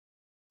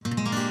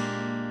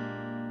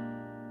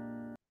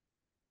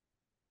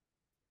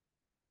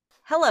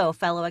Hello,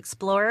 fellow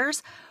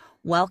explorers.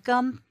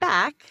 Welcome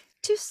back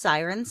to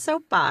Siren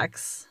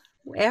Soapbox.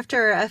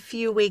 After a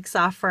few weeks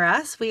off for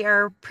us, we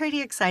are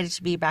pretty excited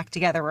to be back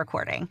together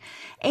recording.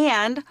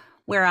 And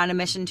we're on a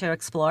mission to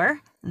explore.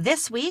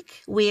 This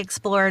week, we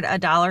explored a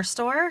dollar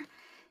store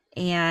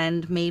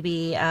and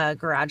maybe a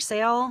garage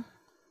sale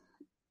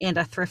and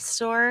a thrift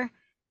store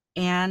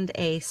and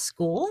a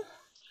school.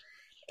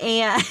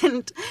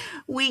 And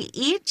we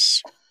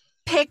each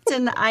picked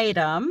an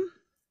item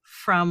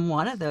from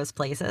one of those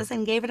places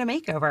and gave it a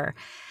makeover.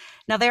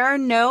 Now, there are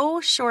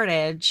no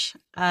shortage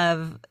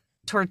of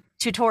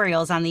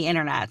tutorials on the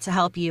internet to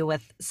help you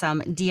with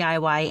some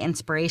DIY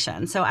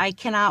inspiration. So I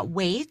cannot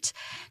wait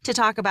to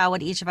talk about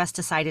what each of us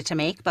decided to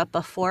make. But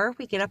before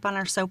we get up on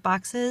our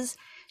soapboxes,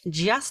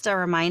 just a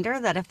reminder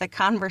that if the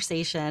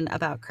conversation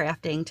about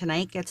crafting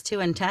tonight gets too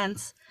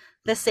intense,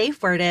 the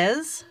safe word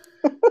is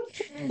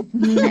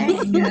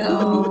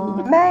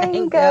Mango.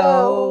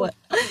 mango.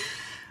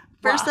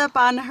 First Wow. up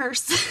on her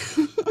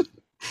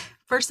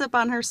first up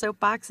on her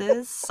soapbox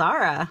is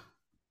Sarah.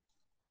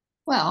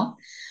 Well,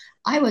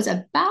 I was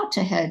about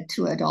to head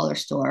to a dollar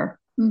store,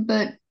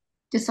 but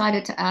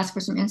decided to ask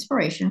for some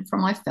inspiration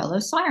from my fellow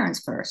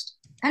sirens first.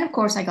 And of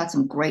course, I got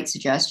some great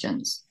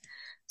suggestions.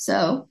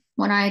 So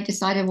when I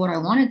decided what I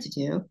wanted to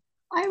do,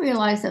 I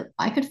realized that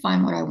I could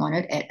find what I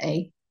wanted at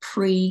a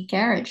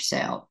pre-garage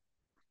sale.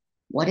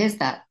 What is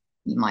that,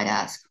 you might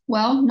ask?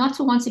 Well, not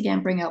to once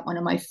again bring up one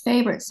of my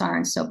favorite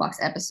Siren Soapbox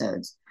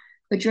episodes,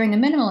 but during the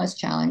Minimalist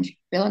Challenge,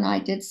 Bill and I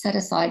did set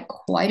aside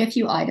quite a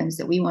few items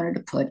that we wanted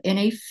to put in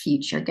a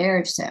future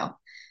garage sale.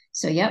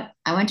 So, yep,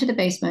 I went to the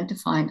basement to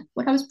find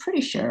what I was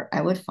pretty sure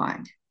I would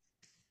find.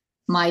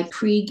 My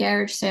pre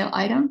garage sale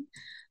item,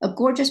 a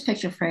gorgeous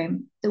picture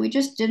frame that we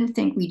just didn't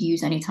think we'd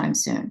use anytime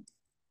soon.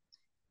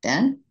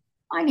 Then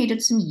I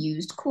needed some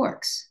used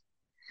corks.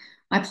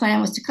 My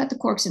plan was to cut the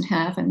corks in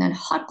half and then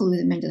hot glue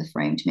them into the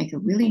frame to make a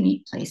really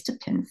neat place to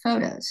pin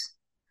photos.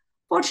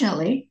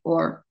 Fortunately,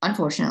 or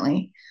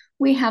unfortunately,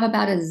 we have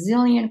about a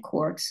zillion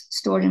corks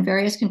stored in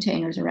various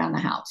containers around the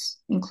house,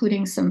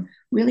 including some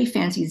really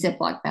fancy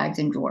Ziploc bags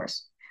and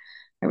drawers.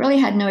 I really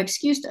had no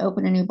excuse to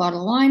open a new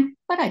bottle of wine,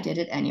 but I did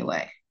it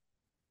anyway.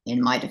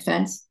 In my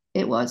defense,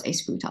 it was a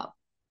screw top.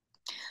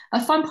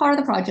 A fun part of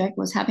the project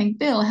was having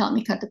Bill help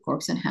me cut the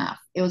corks in half.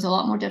 It was a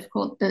lot more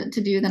difficult to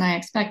do than I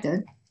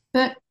expected,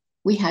 but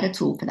we had a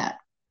tool for that.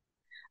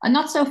 A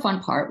not so fun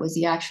part was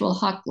the actual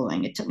hot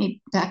gluing. It took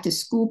me back to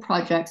school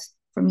projects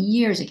from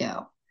years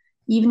ago.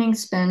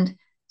 Evenings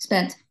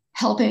spent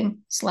helping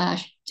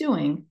slash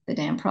doing the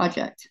damn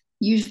project,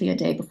 usually a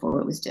day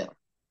before it was due.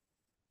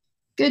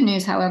 Good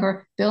news,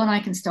 however, Bill and I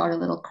can start a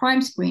little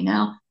crime spree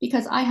now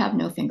because I have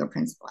no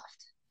fingerprints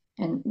left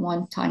and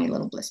one tiny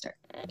little blister.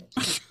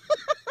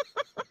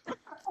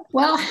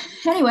 Well,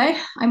 anyway,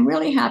 I'm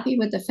really happy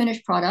with the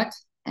finished product,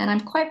 and I'm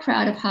quite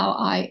proud of how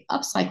I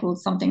upcycled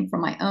something from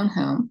my own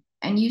home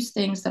and used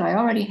things that I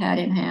already had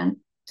in hand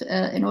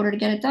in order to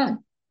get it done,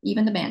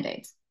 even the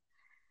band-aids.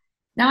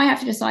 Now I have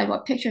to decide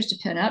what pictures to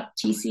pin up.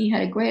 TC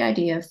had a great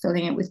idea of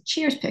filling it with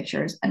Cheers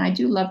pictures, and I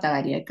do love that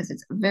idea because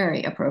it's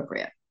very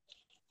appropriate.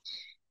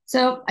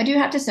 So I do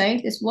have to say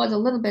this was a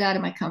little bit out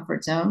of my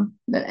comfort zone,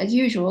 but as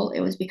usual,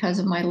 it was because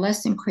of my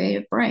less than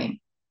creative brain.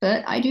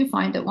 But I do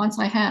find that once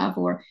I have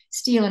or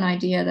steal an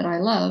idea that I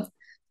love,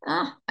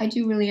 I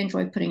do really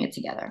enjoy putting it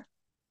together.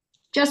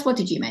 Just what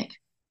did you make?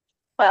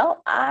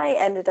 Well, I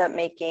ended up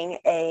making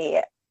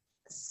a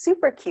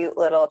super cute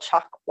little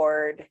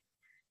chalkboard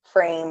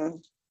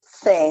frame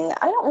thing.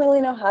 I don't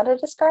really know how to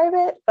describe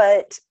it,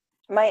 but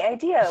my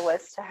idea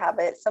was to have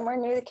it somewhere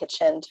near the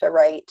kitchen to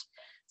write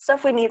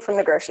stuff we need from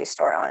the grocery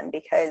store on,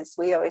 because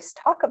we always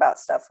talk about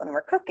stuff when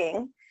we're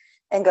cooking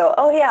and go,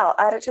 oh yeah,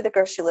 I'll add it to the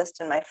grocery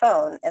list in my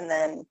phone. And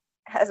then,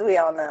 as we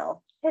all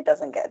know, it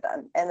doesn't get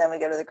done. And then we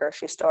go to the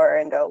grocery store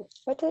and go,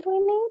 what did we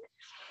need?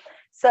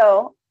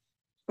 So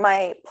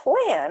my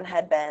plan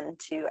had been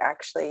to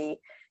actually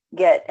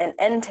get an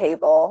end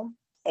table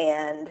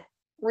and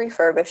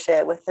refurbish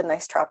it with a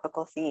nice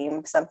tropical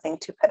theme, something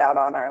to put out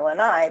on our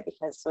lanai,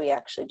 because we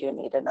actually do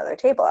need another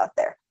table out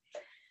there.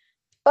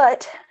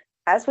 But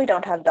as we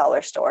don't have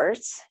dollar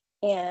stores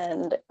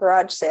and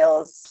garage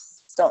sales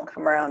don't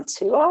come around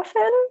too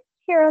often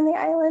here on the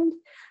island,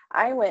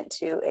 I went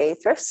to a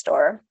thrift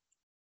store.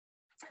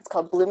 It's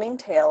called Blooming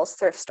Tales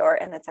Thrift Store,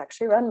 and it's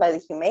actually run by the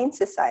Humane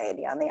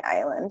Society on the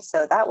island.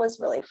 So that was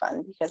really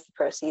fun because the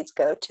proceeds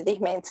go to the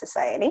Humane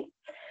Society.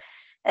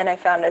 And I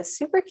found a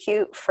super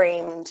cute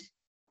framed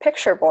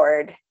picture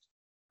board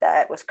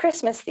that was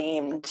Christmas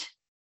themed,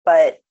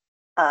 but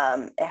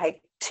it had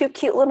two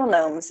cute little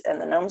gnomes,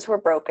 and the gnomes were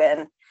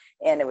broken,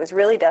 and it was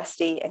really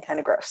dusty and kind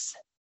of gross.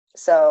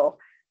 So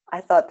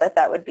I thought that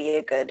that would be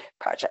a good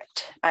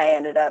project. I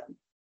ended up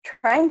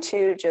trying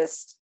to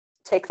just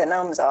take the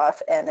gnomes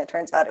off, and it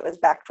turns out it was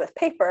backed with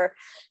paper,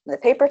 and the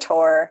paper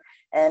tore,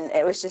 and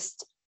it was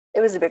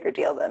a bigger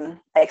deal than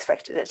I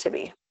expected it to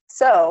be.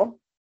 So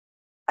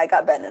I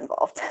got Ben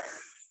involved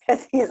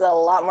because he's a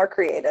lot more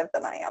creative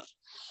than I am.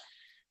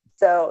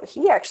 So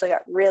he actually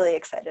got really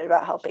excited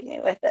about helping me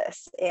with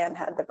this and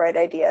had the bright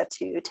idea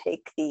to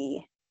take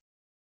the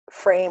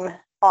frame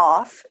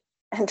off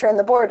and turn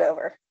the board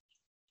over.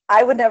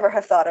 I would never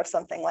have thought of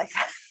something like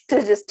that,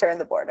 to just turn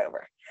the board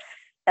over.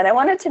 And I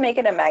wanted to make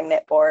it a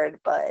magnet board,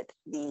 but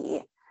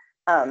the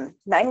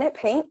magnet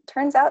paint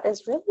turns out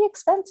is really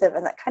expensive,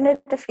 and that kind of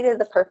defeated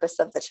the purpose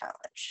of the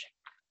challenge.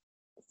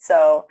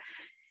 So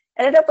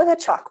I ended up with a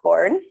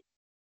chalkboard,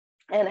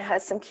 and it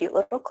has some cute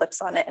little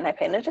clips on it, and I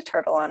painted a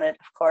turtle on it,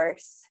 of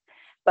course.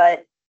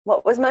 But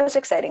what was most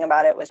exciting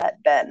about it was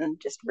that Ben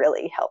just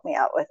really helped me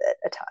out with it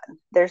a ton.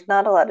 There's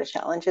not a lot of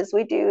challenges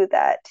we do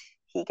that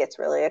he gets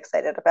really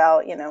excited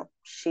about,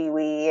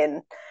 shiwi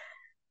and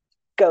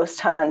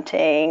ghost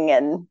hunting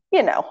and,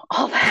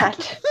 all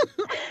that.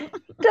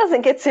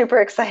 Doesn't get super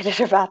excited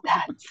about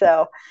that.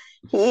 So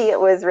he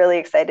was really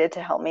excited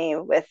to help me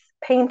with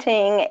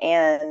painting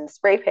and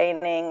spray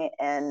painting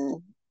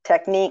and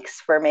techniques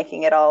for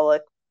making it all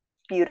look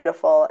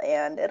beautiful,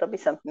 and it'll be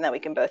something that we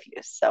can both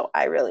use. So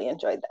I really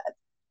enjoyed that.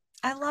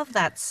 I love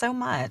that so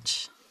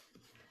much.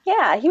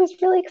 Yeah, he was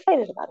really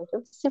excited about it. It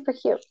was super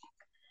cute.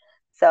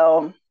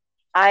 So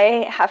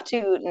I have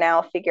to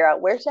now figure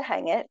out where to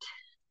hang it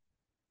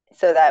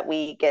so that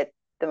we get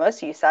the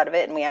most use out of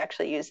it and we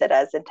actually use it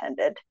as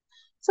intended.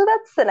 So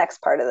that's the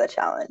next part of the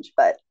challenge.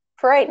 But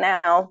for right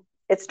now,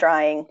 it's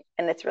drying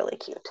and it's really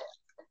cute.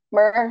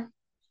 Mer,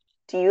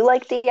 do you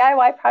like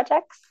DIY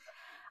projects?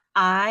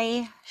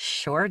 I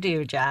sure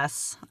do,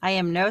 Jess. I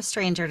am no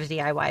stranger to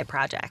DIY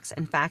projects.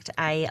 In fact,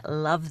 I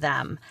love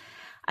them.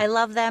 I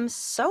love them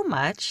so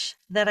much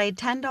that I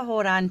tend to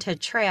hold on to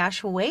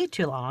trash way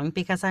too long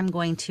because I'm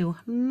going to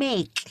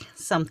make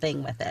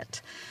something with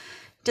it.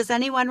 Does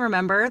anyone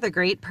remember the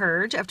Great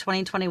Purge of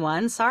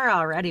 2021? Sarah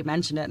already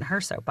mentioned it in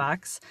her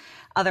soapbox,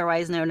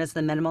 otherwise known as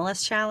the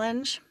Minimalist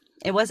Challenge.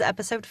 It was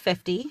episode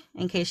 50,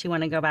 in case you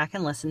want to go back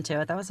and listen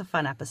to it. That was a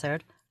fun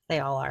episode. They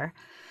all are.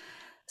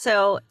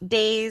 So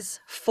days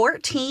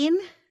 14,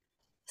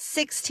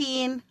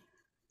 16,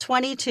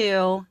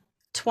 22,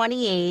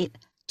 28,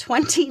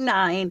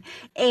 29,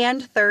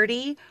 and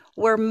 30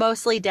 were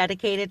mostly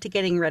dedicated to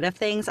getting rid of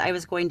things I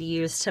was going to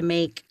use to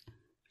make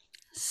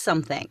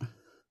something.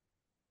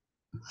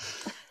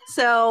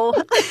 So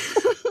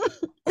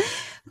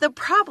the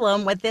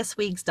problem with this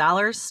week's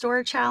dollar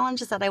store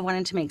challenge is that I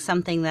wanted to make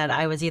something that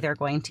I was either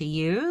going to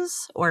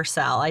use or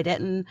sell. I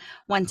didn't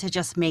want to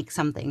just make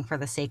something for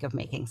the sake of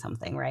making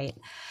something, right?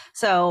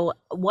 So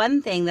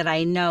one thing that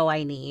I know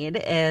I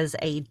need is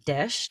a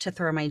dish to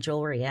throw my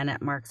jewelry in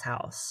at Mark's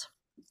house.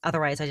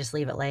 Otherwise, I just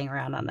leave it laying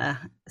around on the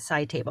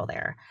side table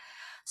there.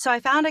 So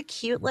I found a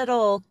cute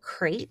little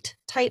crate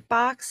type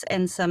box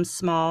and some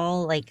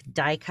small like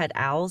die cut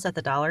owls at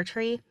the Dollar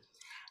Tree.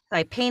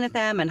 I painted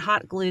them and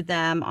hot glued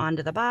them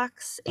onto the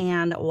box,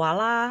 and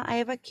voila, I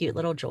have a cute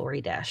little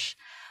jewelry dish.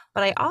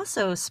 But I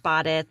also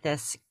spotted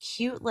this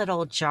cute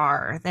little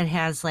jar that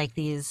has like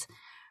these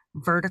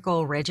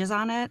vertical ridges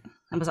on it.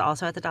 It was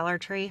also at the Dollar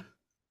Tree.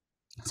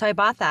 So I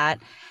bought that,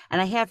 and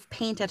I have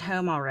paint at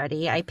home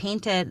already. I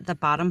painted the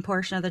bottom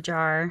portion of the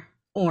jar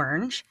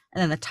orange,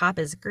 and then the top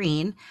is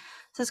green.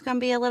 So it's going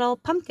to be a little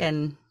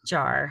pumpkin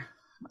jar.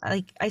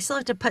 Like I still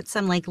have to put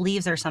some like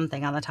leaves or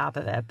something on the top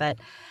of it, but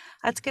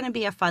that's going to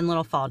be a fun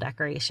little fall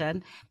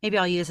decoration. Maybe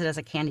I'll use it as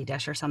a candy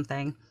dish or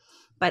something.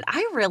 But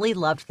I really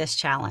loved this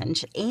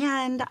challenge,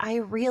 and I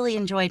really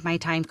enjoyed my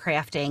time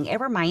crafting.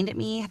 It reminded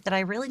me that I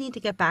really need to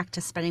get back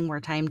to spending more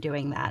time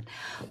doing that,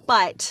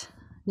 but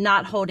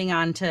not holding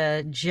on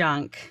to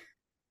junk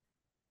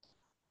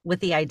with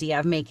the idea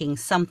of making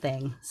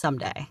something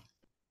someday.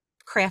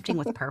 Crafting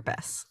with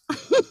purpose.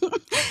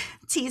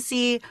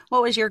 TC,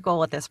 what was your goal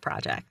with this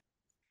project?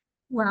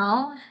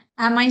 Well,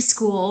 at my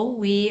school,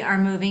 we are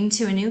moving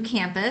to a new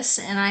campus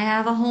and I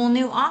have a whole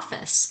new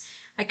office.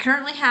 I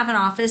currently have an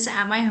office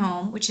at my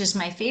home, which is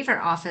my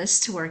favorite office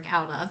to work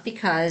out of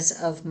because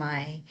of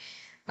my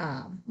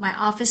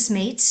office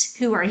mates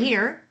who are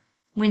here,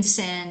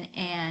 Winston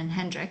and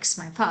Hendrix,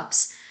 my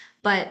pups.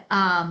 But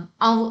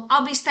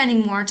I'll be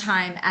spending more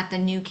time at the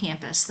new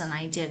campus than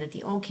I did at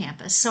the old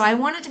campus. So I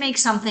wanted to make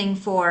something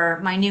for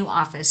my new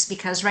office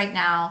because right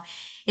now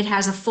it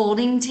has a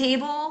folding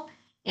table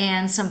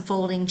and some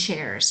folding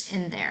chairs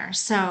in there.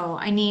 So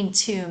I need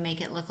to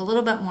make it look a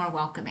little bit more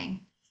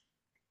welcoming.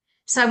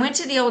 So I went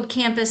to the old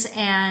campus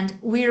and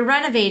we were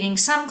renovating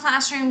some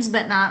classrooms,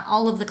 but not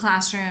all of the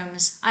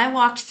classrooms. I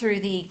walked through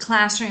the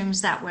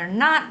classrooms that we're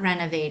not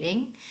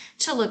renovating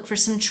to look for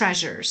some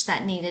treasures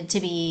that needed to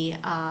be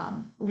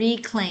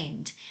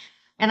reclaimed.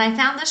 And I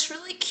found this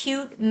really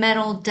cute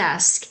metal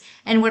desk.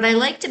 And what I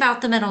liked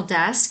about the metal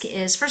desk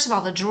is, first of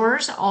all, the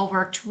drawers all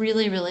worked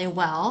really, really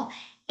well.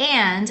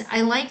 And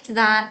I liked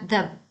that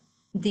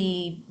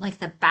the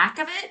back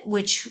of it,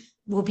 which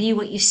will be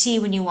what you see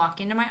when you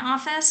walk into my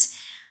office,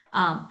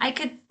 I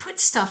could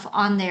put stuff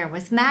on there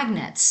with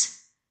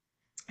magnets.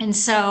 And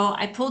so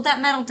I pulled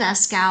that metal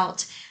desk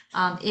out.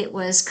 It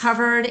was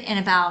covered in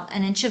about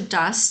an inch of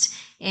dust,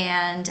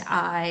 and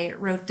I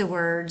wrote the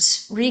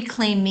words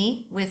 "Reclaim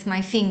Me" with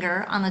my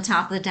finger on the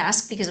top of the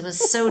desk because it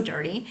was so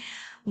dirty.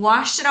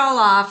 washed it all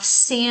off,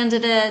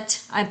 sanded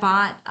it. I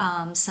bought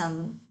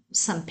some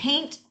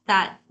paint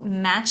that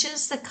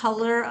matches the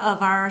color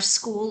of our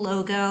school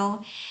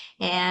logo,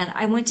 and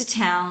I went to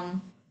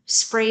town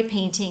spray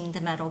painting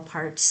the metal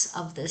parts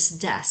of this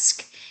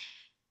desk.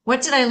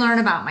 What did I learn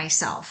about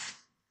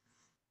myself?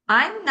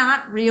 I'm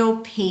not real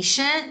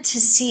patient to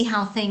see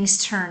how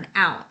things turn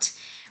out.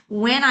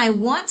 When I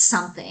want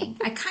something,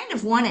 I kind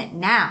of want it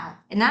now,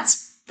 and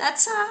that's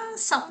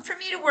something for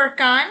me to work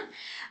on.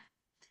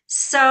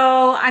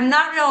 So I'm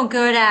not real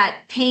good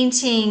at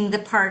painting the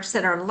parts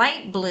that are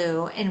light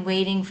blue and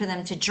waiting for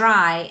them to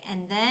dry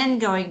and then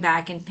going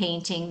back and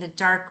painting the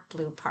dark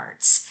blue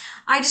parts.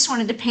 I just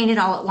wanted to paint it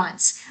all at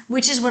once,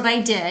 which is what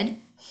I did.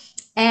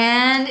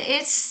 And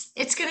it's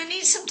going to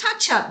need some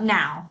touch up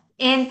now.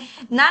 And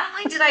not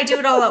only did I do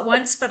it all at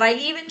once, but I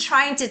even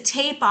tried to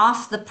tape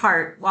off the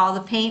part while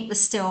the paint was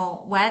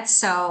still wet.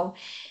 So,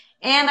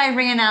 and I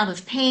ran out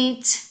of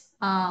paint.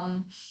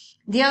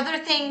 The other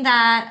thing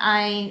that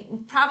I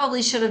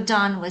probably should have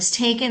done was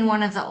taken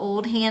one of the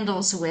old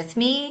handles with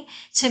me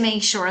to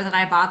make sure that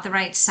I bought the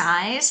right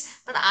size.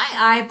 But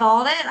I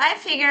eyeballed it. I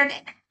figured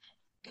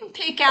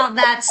pick out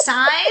that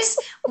size.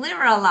 Well, there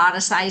were a lot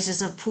of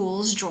sizes of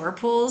pools, drawer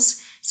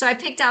pools. So I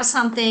picked out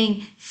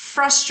something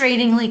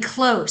frustratingly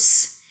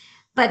close,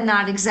 but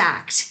not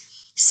exact.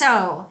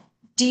 So,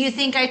 do you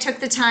think I took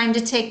the time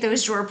to take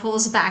those drawer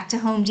pulls back to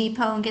Home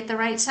Depot and get the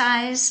right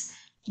size?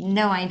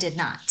 No, I did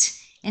not.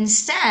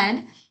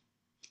 Instead,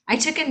 I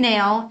took a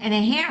nail and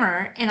a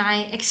hammer and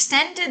I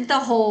extended the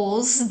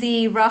holes,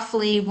 the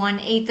roughly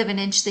 1/8 of an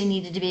inch they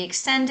needed to be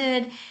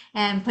extended,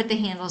 and put the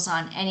handles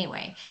on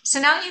anyway. So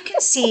now you can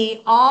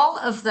see all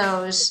of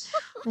those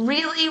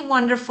really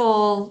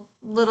wonderful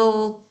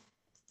little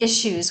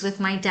issues with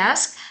my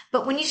desk.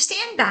 But when you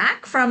stand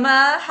back from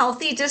a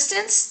healthy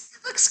distance,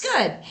 it looks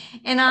good.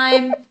 And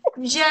I'm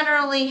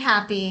generally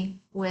happy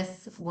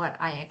with what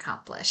I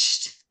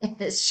accomplished in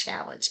this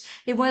challenge.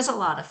 It was a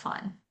lot of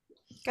fun.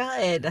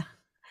 Good.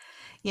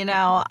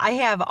 I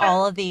have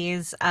all of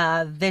these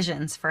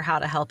visions for how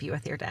to help you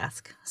with your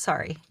desk.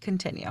 Sorry,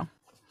 continue.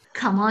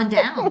 Come on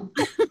down.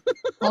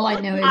 All I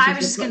know I is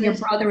was just your gonna.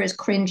 brother is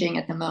cringing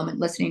at the moment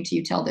listening to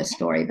you tell this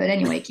story. But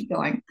anyway, keep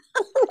going.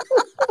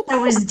 That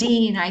was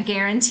Dean, I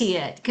guarantee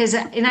it.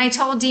 And I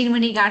told Dean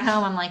when he got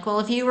home, I'm like, well,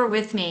 if you were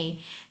with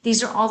me,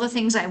 these are all the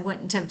things I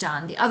wouldn't have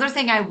done. The other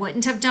thing I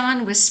wouldn't have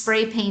done was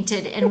spray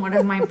painted in one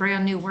of my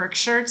brand new work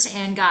shirts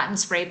and gotten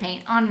spray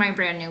paint on my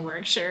brand new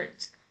work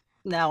shirt.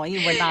 No,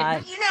 you would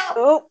not. But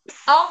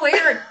Oops. I'll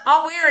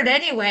wear it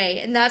anyway,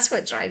 and that's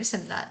what drives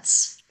him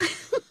nuts.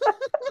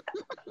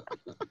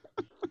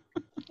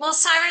 Well,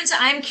 Sirens,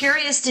 I'm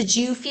curious, did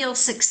you feel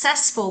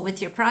successful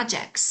with your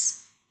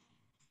projects?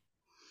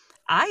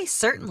 I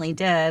certainly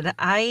did.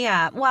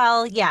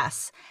 Well,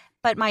 yes,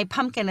 but my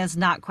pumpkin is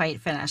not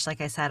quite finished.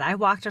 Like I said, I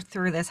walked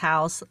through this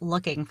house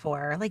looking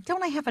for, like,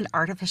 don't I have an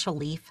artificial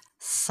leaf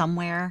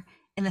somewhere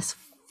in this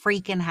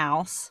freaking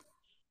house?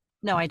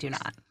 No, I do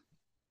not.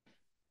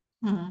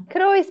 Hmm.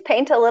 Could always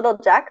paint a little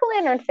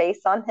jack-o'-lantern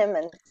face on him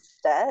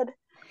instead.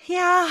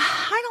 Yeah,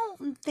 I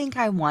don't think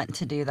I want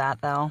to do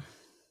that though.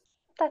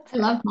 That's I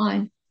love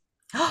mine.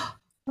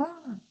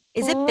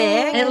 Is it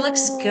big? It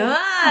looks Ooh.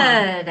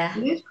 Yeah,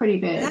 good. it is pretty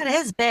big. That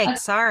is big, Uh,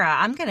 Sarah.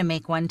 I'm gonna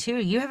make one too.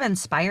 You have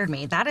inspired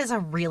me. That is a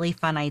really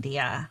fun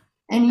idea.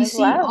 And you I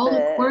see love all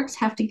the it. quirks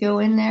have to go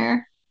in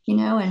there,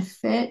 and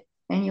fit.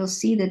 And you'll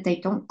see that they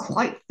don't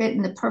quite fit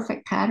in the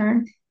perfect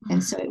pattern.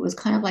 And so it was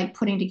kind of like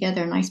putting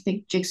together a nice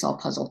big jigsaw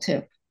puzzle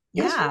too.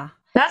 It was fun. Yeah.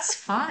 That's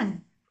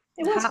fun.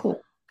 It was How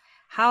cool.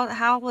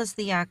 how was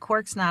the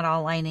corks not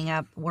all lining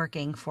up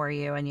working for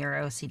you and your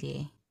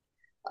OCD?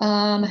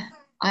 Um,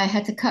 I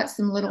had to cut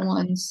some little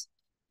ones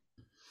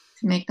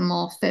to make them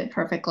all fit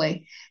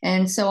perfectly.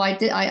 And so I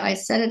did, I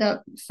set it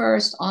up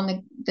first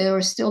on there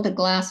was still the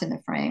glass in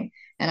the frame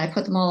and I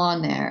put them all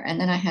on there. And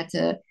then I had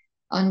to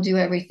undo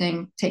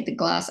everything, take the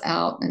glass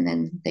out, and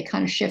then they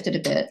kind of shifted a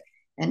bit.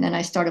 And then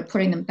I started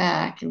putting them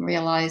back and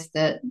realized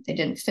that they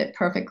didn't fit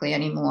perfectly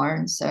anymore.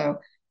 And so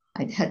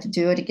I had to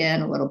do it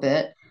again a little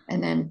bit.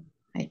 And then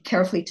I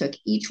carefully took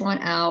each one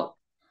out,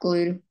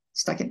 glued,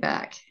 stuck it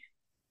back.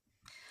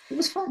 It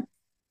was fun.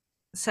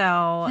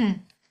 So Hmm.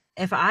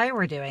 if I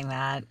were doing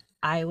that,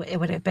 it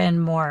would have been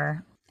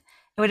more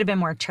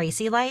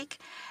Tracy like,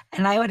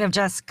 and I would have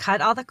just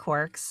cut all the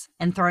corks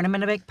and thrown them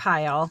in a big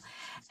pile,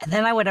 and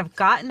then I would have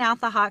gotten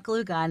out the hot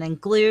glue gun and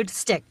glued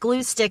stick,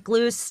 glue stick,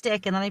 glue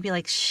stick, and then I'd be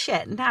like,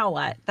 shit, now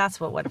what? That's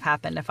what would have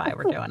happened if I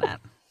were doing it.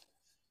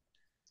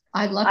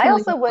 I I luckily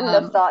also wouldn't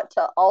have thought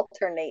to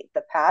alternate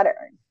the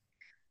pattern.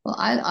 Well,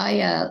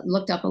 I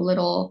looked up a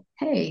little,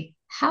 hey,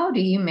 how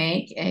do you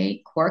make a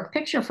cork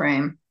picture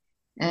frame?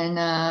 And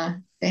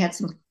they had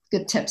some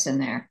good tips in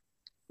there.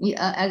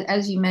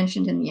 As you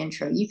mentioned in the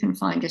intro, you can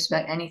find just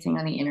about anything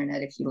on the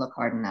internet if you look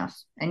hard enough,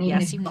 and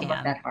even if Yes, you you don't look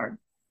can. that hard.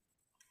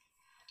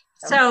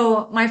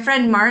 So my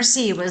friend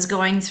Marcy was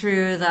going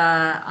through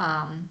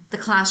the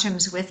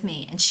classrooms with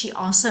me, and she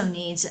also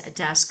needs a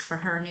desk for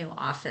her new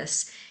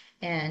office.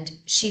 and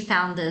she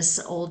found this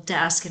old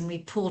desk and we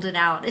pulled it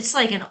out. It's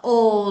like an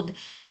old,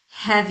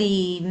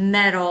 heavy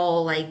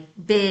metal, like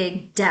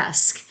big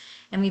desk.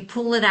 And we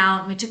pulled it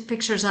out and we took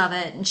pictures of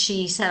it. And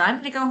she said, I'm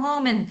going to go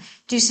home and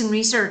do some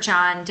research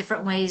on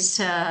different ways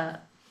to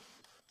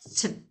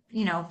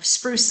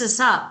spruce this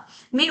up.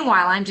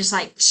 Meanwhile, I'm just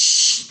like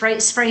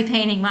spray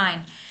painting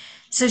mine.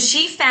 So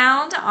she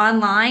found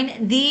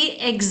online the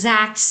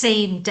exact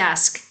same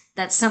desk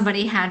that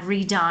somebody had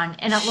redone,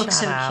 and it looks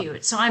Shut so up.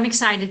 cute. So I'm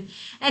excited.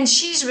 And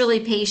she's really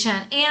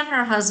patient, and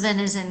her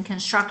husband is in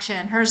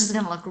construction. Hers is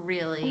going to look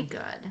really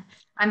good.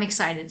 I'm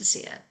excited to see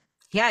it.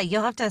 Yeah,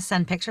 you'll have to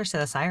send pictures to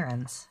the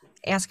Sirens.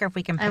 Ask her if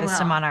we can I post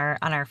them will. on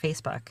our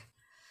Facebook.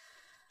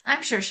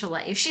 I'm sure she'll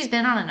let you. She's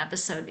been on an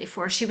episode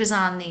before. She was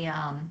on the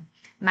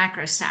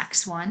Macro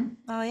Stacks one.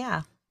 Oh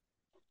yeah.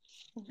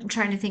 I'm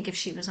trying to think if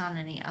she was on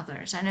any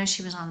others. I know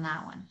she was on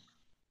that one.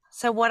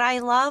 So what I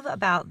love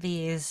about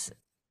these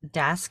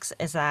desks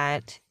is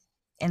that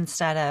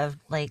instead of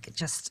like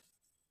just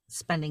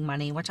spending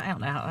money, which I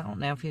don't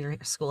know if your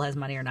school has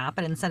money or not,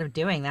 but instead of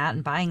doing that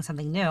and buying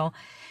something new,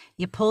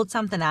 you pulled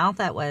something out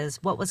that was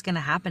what was going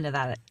to happen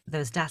to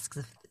those desks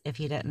if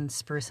you didn't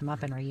spruce them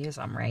up and reuse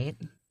them, right?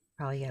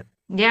 Probably get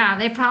Yeah,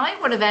 they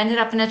probably would have ended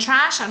up in the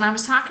trash. And I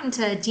was talking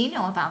to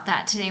Dino about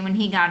that today when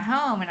he got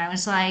home, and I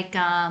was like,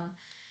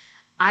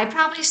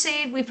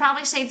 we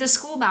probably saved the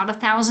school about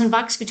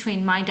 $1,000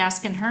 between my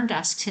desk and her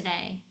desk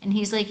today. And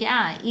he's like,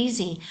 yeah,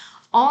 easy.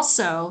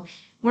 Also,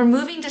 we're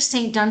moving to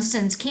St.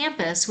 Dunstan's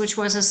campus, which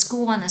was a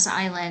school on this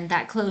island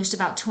that closed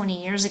about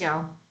 20 years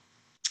ago.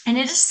 And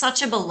it is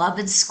such a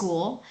beloved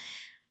school.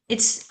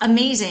 It's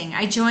amazing.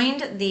 I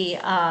joined the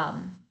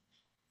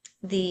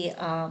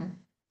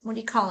what do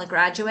you call a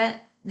graduate?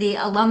 The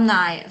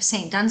alumni of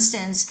St.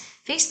 Dunstan's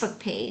Facebook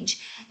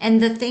page.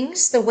 And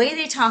the way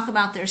they talk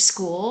about their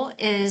school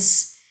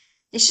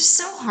it's just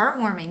so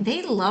heartwarming.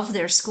 They love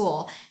their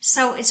school.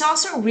 So it's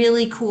also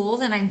really cool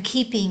that I'm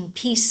keeping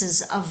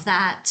pieces of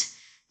that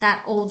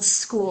old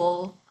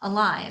school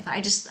alive.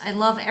 I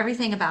love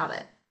everything about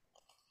it.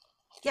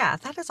 yeah,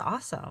 that is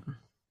awesome.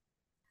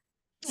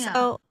 Yeah.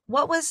 So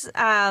what was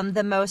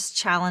the most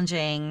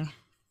challenging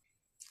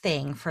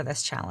thing for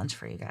this challenge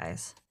for you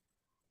guys?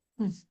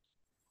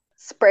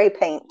 Spray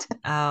paint.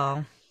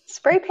 Oh,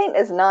 Spray paint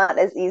is not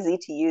as easy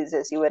to use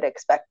as you would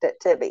expect it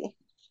to be.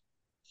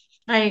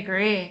 I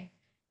agree.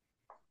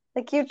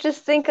 Like you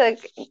just think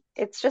like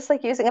it's just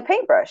like using a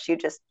paintbrush. You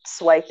just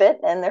swipe it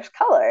and there's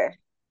color.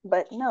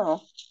 But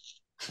no,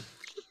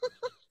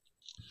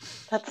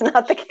 that's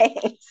not the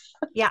case.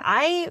 yeah,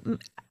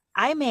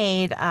 I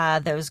made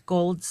those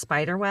gold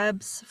spider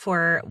webs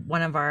for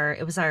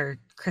it was our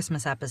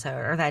Christmas episode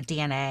or that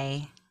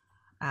DNA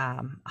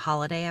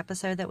holiday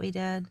episode that we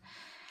did.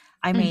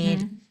 I made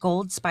Mm-hmm.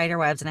 gold spider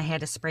webs and I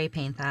had to spray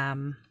paint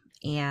them.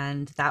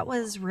 And that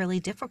was really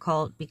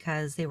difficult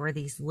because they were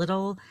these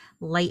little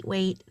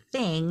lightweight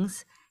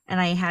things.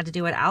 And I had to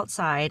do it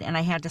outside and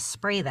I had to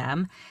spray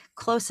them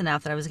close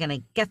enough that I was going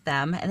to get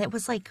them. And it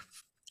was like,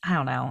 I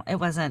don't know, it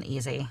wasn't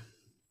easy.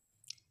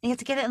 You have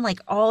to get it in like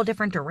all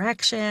different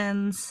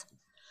directions.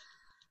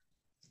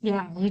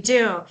 Yeah, you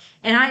do.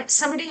 And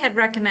somebody had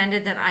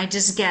recommended that I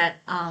just get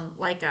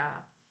like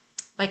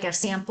a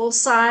sample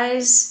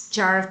size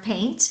jar of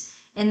paint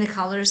in the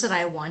colors that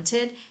I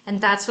wanted. And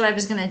that's what I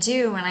was going to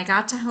do when I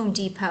got to Home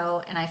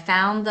Depot and I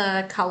found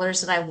the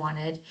colors that I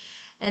wanted.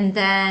 And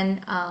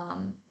then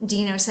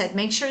Dino said,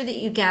 make sure that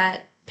you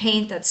get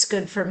paint that's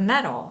good for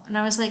metal. And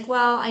I was like,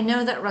 well, I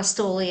know that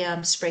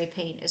Rust-Oleum spray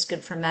paint is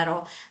good for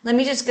metal. Let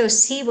me just go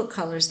see what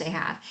colors they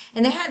have.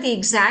 And they had the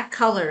exact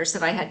colors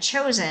that I had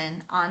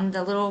chosen on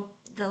the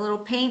little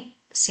paint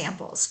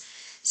samples.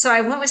 So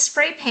I went with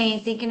spray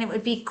paint thinking it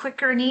would be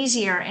quicker and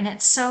easier, and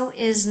it so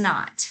is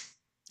not.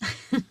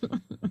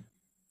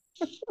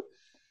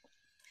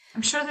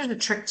 I'm sure there's a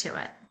trick to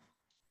it.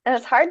 And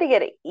it's hard to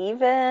get it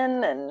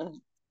even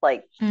and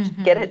like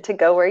get Hmm. it to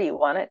go where you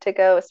want it to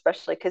go,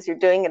 especially because you're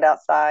doing it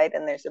outside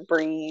and there's a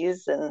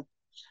breeze. And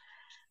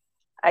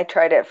I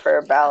tried it for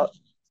about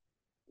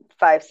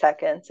 5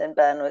 seconds and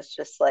Ben was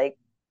just like,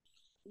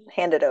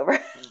 hand it over.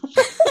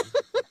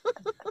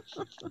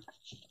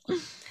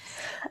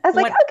 I was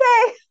like, When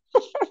okay.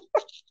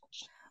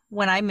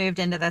 when I moved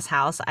into this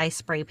house, I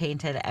spray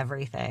painted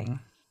everything.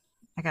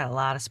 I got a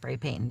lot of spray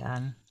painting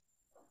done.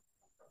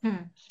 Hmm.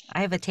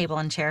 I have a table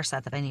and chair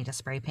set that I need to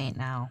spray paint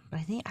now, but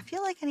I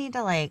feel like I need to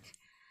I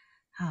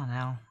don't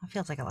know. It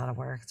feels like a lot of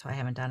work, so I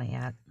haven't done it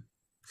yet.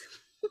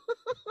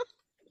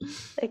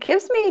 It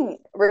gives me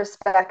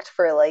respect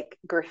for like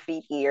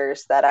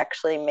graffitiers that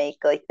actually make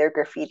like their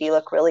graffiti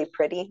look really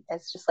pretty.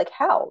 It's just like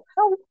how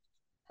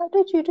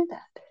did you do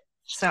that?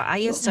 So I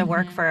used to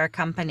work Hmm. for a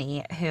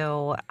company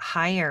who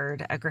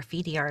hired a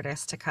graffiti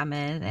artist to come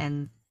in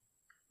and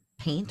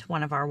paint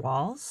one of our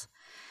walls.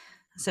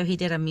 So he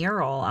did a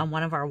mural on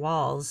one of our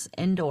walls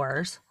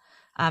indoors.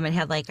 It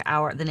had like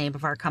the name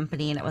of our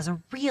company, and it was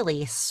a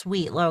really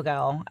sweet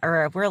logo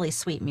or a really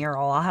sweet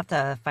mural. I'll have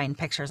to find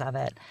pictures of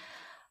it.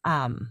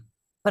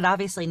 But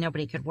obviously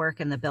nobody could work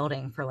in the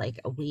building for like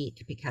a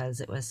week because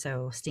it was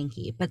so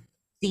stinky. But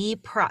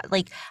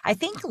like I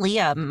think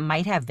Leah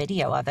might have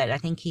video of it. I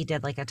think he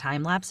did like a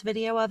time lapse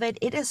video of it.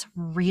 It is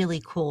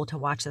really cool to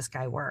watch this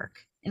guy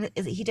work. And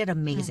he did an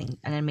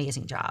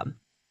amazing job.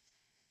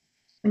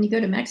 When you go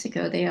to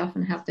Mexico, they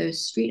often have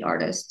those street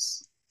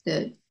artists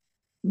that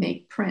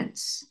make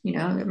prints.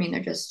 I mean,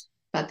 they're just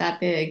about that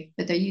big,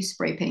 but they use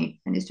spray paint,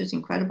 and it's just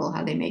incredible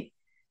how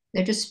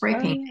they're just spray Oh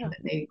painting, yeah. but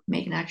they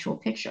make an actual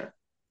picture.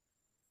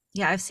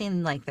 Yeah, I've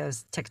seen like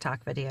those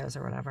TikTok videos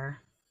or whatever.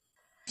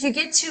 If you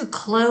get too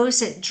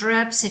close, it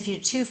drips. If you're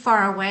too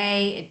far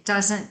away, it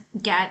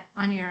doesn't get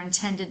on your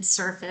intended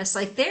surface.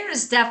 Like there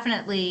is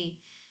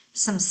definitely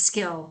some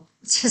skill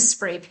to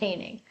spray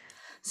painting.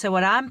 So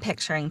what I'm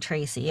picturing,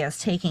 Tracy, is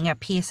taking a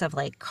piece of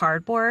like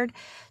cardboard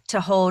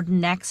to hold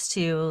next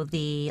to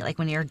the like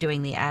when you're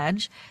doing the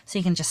edge, so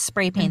you can just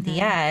spray paint the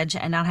Hmm. edge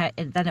and not have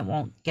then it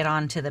won't get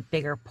onto the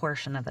bigger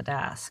portion of the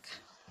desk.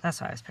 That's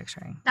what I was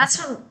picturing. That's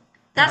what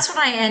Yeah. that's what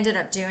I ended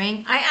up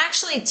doing. I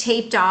actually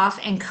taped off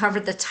and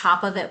covered the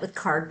top of it with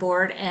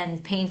cardboard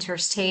and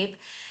painter's tape.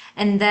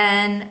 And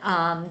then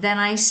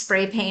I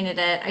spray painted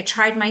it. I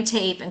tried my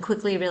tape and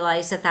quickly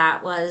realized that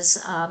that was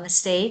a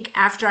mistake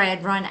after I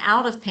had run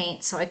out of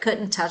paint, so I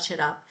couldn't touch it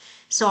up.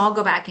 So I'll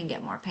go back and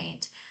get more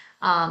paint.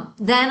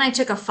 Then I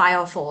took a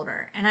file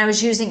folder and I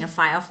was using a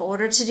file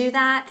folder to do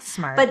that.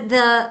 Smart. But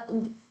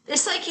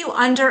it's like you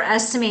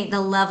underestimate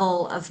the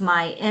level of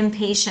my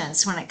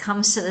impatience when it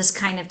comes to this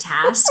kind of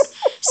task.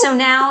 So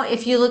now,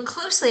 if you look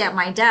closely at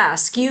my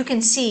desk, you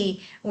can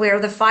see where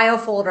the file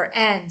folder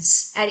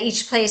ends at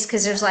each place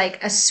because there's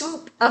like a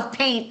swoop of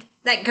paint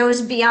that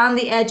goes beyond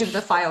the edge of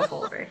the file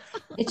folder.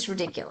 It's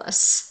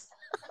ridiculous.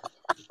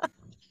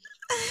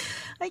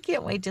 I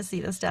can't wait to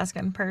see this desk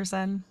in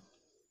person.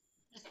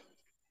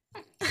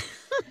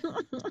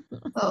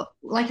 Well,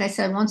 like I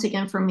said, once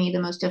again, for me,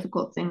 the most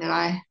difficult thing that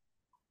I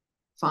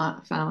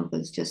found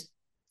was just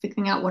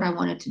figuring out what I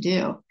wanted to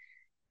do.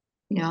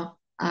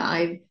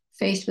 I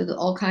faced with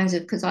all kinds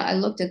of, because I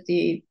looked at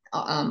the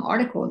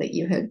article that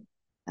you had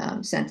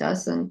sent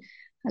us, and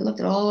I looked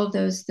at all of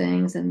those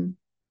things and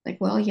like,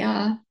 well,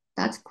 yeah,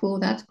 that's cool.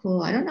 That's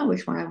cool. I don't know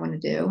which one I want to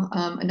do.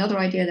 Another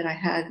idea that I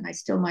had, and I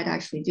still might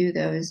actually do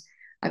those.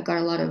 I've got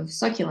a lot of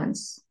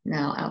succulents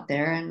now out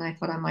there, and I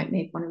thought I might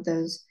make one of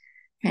those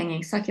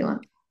hanging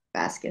succulent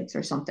baskets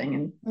or something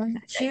and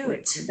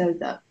decorate Cute.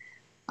 those up.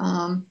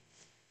 Um,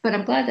 but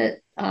I'm glad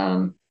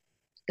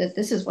that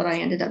this is what I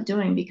ended up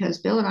doing because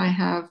Bill and I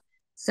have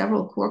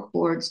several cork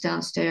boards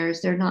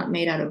downstairs. They're not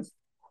made out of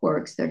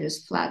corks; they're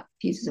just flat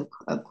pieces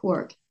of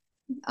cork.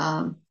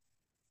 Um,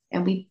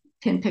 and we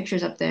pin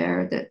pictures up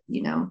there that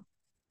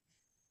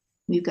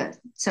we've got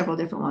several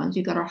different ones.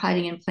 We've got our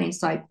hiding in plain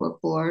sight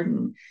cork board,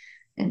 and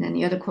then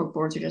the other cork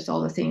boards are just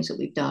all the things that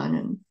we've done,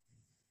 and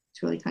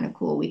it's really kind of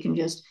cool. We can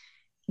just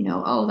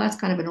oh, that's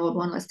kind of an old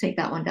one. Let's take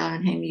that one down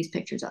and hang these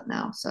pictures up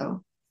now.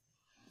 So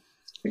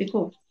it's pretty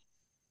cool.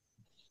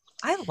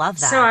 I love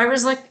So that.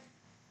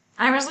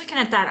 I was looking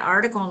at that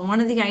article, and one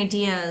of the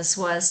ideas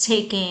was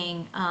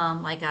taking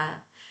like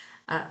a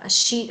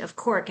sheet of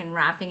cork and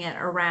wrapping it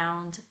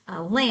around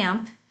a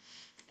lamp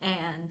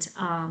and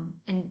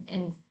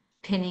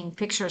pinning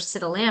pictures to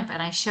the lamp.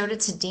 And I showed it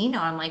to Dino.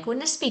 I'm like,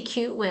 wouldn't this be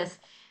cute with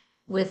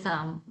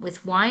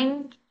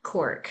wine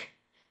cork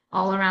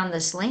all around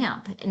this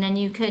lamp? And then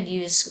you could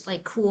use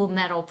like cool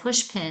metal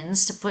push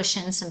pins to push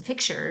in some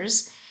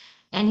pictures.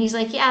 And he's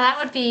like, yeah, that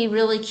would be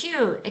really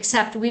cute,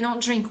 except we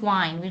don't drink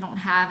wine. We don't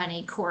have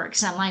any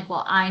corks. I'm like,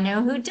 well, I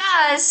know who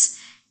does.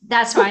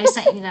 That's why I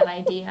sent you that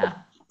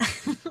idea.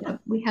 Yeah,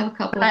 we have a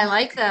couple But of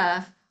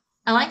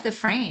I like the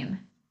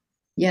frame.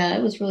 yeah,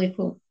 it was really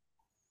cool.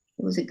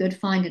 It was a good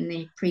find in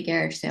the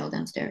pre-garage sale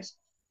downstairs.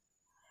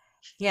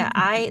 Yeah,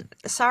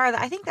 Sarah,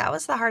 I think that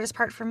was the hardest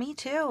part for me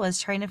too, was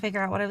trying to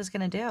figure out what I was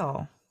going to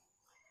do.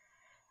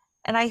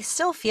 And I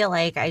still feel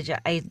like I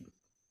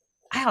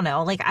don't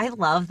know, like I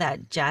love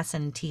that Jess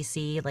and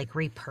TC like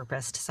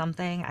repurposed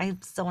something. I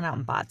still went out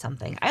and bought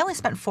something. I only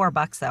spent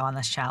 $4 though on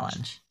this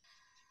challenge.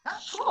 Oh,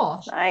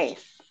 cool.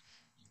 Nice.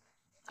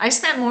 I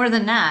spent more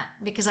than that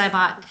because I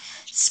bought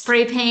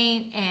spray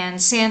paint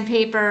and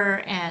sandpaper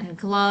and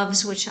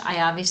gloves, which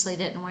I obviously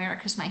didn't wear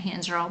because my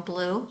hands are all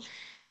blue.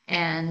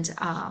 And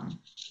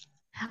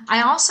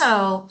I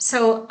also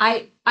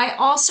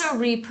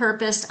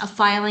repurposed a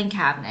filing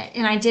cabinet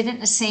and I did it in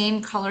the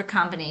same color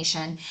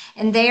combination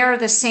and they are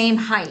the same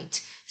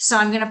height. So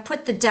I'm going to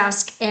put the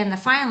desk and the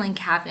filing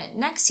cabinet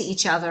next to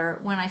each other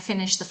when I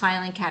finish the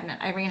filing cabinet.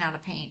 I ran out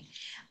of paint,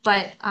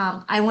 but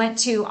I went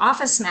to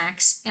Office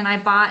Max and I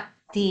bought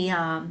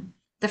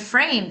the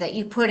frame that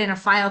you put in a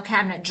file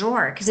cabinet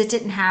drawer because it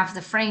didn't have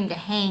the frame to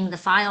hang the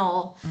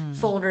file Mm.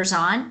 folders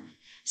on.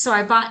 So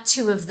I bought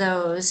two of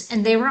those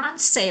and they were on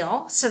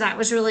sale. So that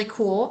was really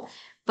cool.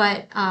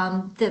 But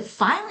the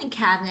filing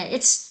cabinet,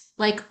 it's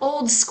like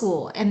old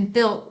school and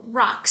built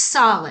rock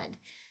solid.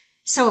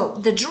 So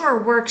the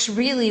drawer works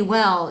really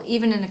well,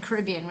 even in the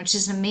Caribbean, which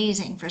is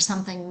amazing for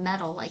something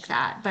metal like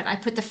that. But I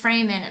put the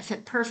frame in, it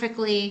fit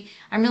perfectly.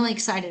 I'm really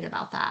excited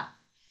about that.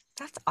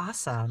 That's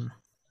awesome.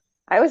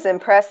 I was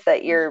impressed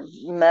that your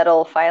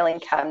metal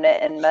filing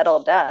cabinet and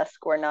metal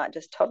desk were not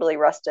just totally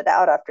rusted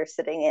out after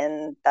sitting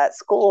in that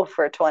school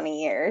for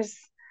 20 years.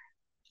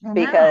 I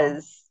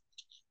know. Because,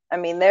 I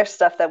mean, there's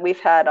stuff that we've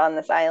had on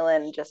this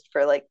island just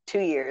for like 2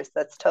 years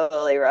that's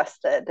totally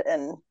rusted,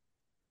 and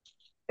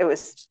it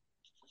was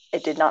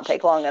it did not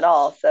take long at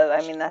all. So,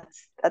 I mean,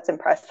 that's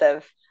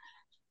impressive.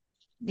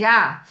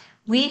 Yeah.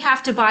 We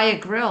have to buy a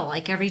grill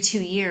like every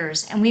 2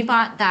 years. And we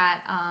bought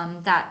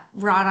that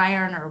wrought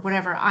iron or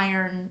whatever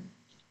iron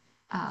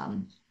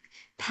um,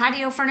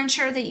 patio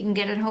furniture that you can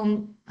get at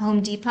Home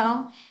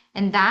Depot,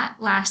 and that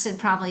lasted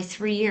probably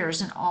 3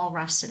 years and all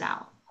rusted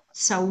out.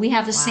 So we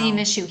have the same Wow.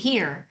 issue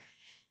here.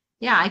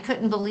 Yeah, I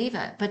couldn't believe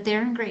it, but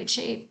they're in great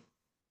shape.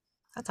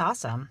 That's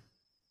awesome.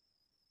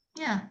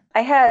 Yeah.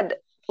 I had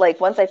like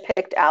once I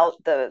picked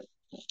out the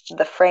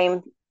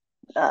frame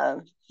uh,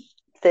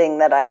 thing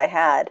that I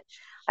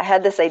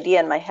had this idea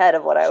in my head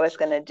of what I was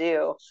going to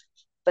do.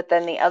 But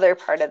then the other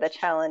part of the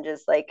challenge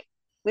is like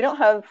we don't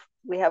have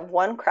we have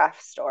one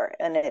craft store,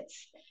 and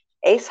it's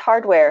Ace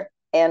Hardware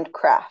and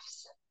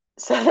Crafts.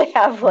 So they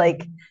have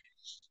like Mhm.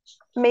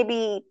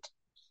 maybe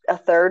a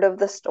third of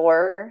the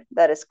store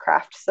that is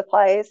craft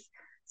supplies.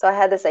 So I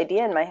had this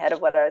idea in my head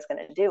of what I was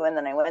going to do, and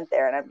then I went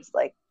there and I'm just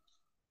like,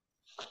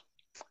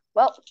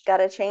 well, got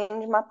to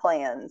change my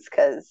plans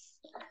because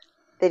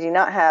they do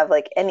not have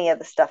like any of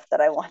the stuff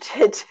that I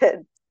wanted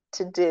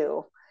to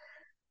do.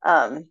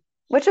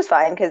 Which is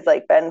fine because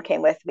like Ben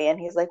came with me and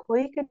he's like,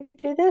 well, you could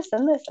do this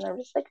and this, and I'm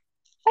just like,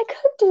 I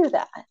could do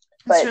that,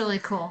 That's but really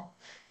cool.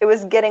 it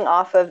was getting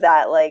off of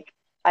that like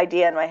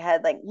idea in my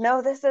head, like,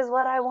 no, this is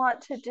what I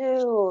want to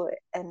do,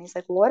 and he's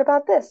like, well, what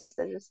about this?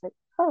 I just like,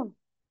 oh,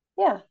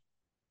 yeah,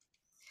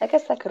 I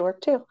guess that could work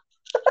too.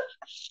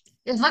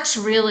 It looks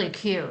really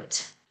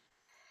cute.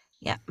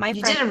 Yeah, my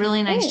You did friend. a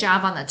really nice Thanks.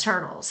 job on the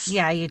turtles.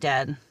 Yeah, you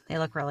did. They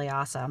look really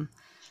awesome.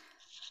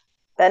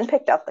 Ben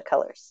picked out the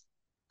colors.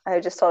 I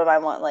just told him I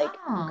want like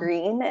Oh,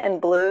 green and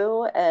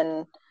blue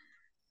and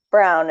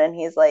brown, and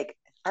he's like,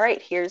 all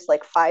right, here's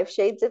like 5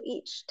 shades of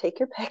each, take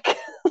your pick.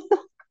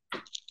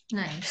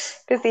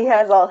 nice. Because he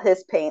has all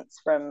his paints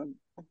from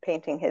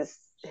painting his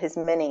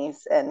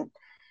minis, and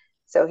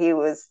so he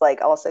was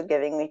like also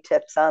giving me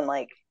tips on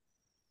like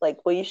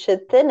well, you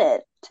should thin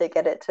it to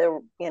get it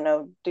to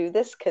do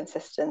this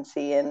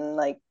consistency, and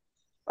like,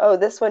 oh,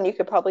 this one you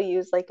could probably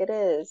use like it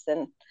is,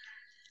 and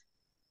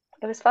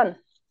it was fun.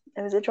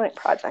 It was a joint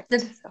project. The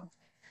So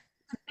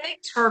big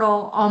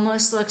turtle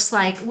almost looks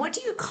like, what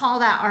do you call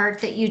that art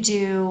that you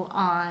do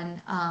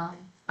on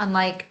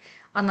like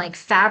on like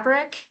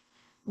fabric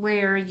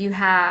where you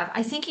have,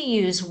 I think you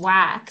use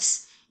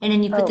wax and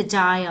then you put the oh,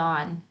 dye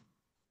on.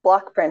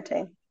 block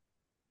printing.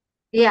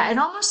 Yeah, it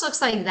almost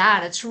looks like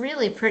that. It's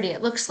really pretty.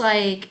 It looks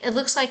like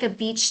a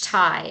beach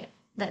tie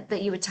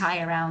that you would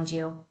tie around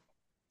you,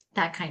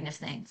 that kind of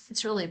thing.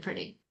 It's really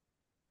pretty.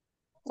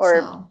 Or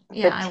So,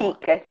 yeah,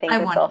 batik, I I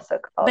think it's want it. also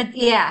called. But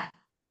yeah,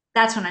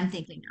 that's what I'm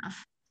thinking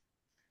of.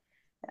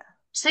 Yeah,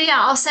 So yeah,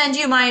 I'll send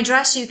you my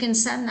address. You can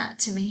send that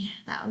to me.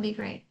 That would be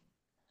great.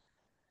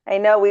 I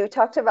know we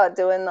talked about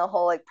doing the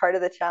whole like part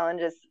of the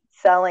challenge is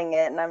selling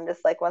it, and I'm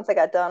just like, once I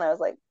got done I was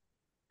like,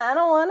 I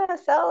don't want to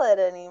sell it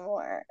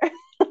anymore.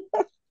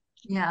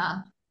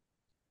 Yeah.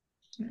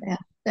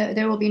 Yeah,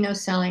 there will be no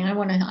selling. I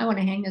want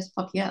to hang this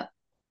puppy up.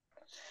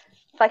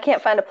 If I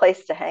can't find a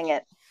place to hang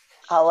it,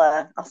 I'll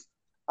uh I'll,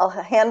 I'll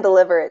hand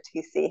deliver it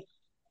to you.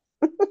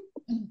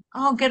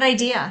 Oh, good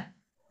idea.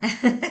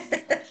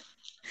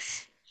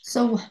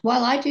 So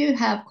while I do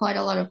have quite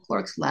a lot of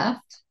corks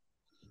left,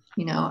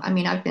 I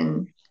mean, I've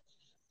been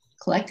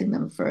collecting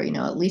them for,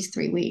 at least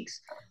 3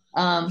 weeks.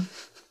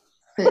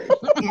 But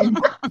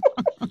and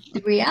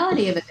the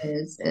reality of it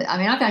is, I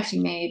mean, I've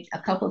actually made a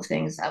couple of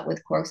things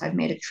with corks. I've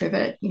made a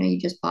trivet. You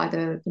just buy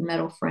the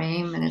metal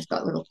frame and it's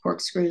got little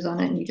cork screws on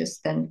it, and you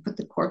just then put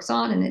the corks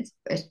on, and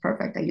it's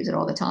perfect. I use it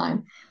all the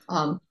time.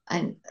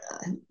 And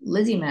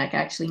Lizzie Mac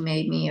actually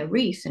made me a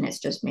wreath, and it's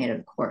just made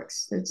of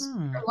corks. There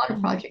Hmm. are a lot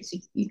of projects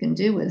you can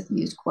do with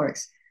used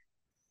corks,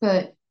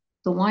 but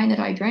the wine that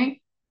I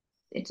drank,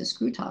 it's a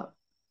screw top.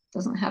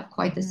 Doesn't have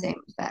quite the Mhm.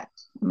 same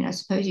effect. I mean, I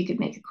suppose you could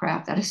make a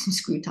craft out of some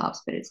screw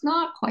tops, but it's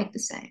not quite the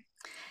same.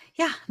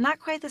 Yeah, not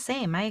quite the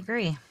same. I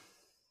agree.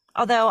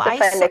 Although To I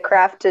find saw, a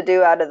craft to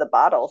do out of the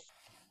bottles.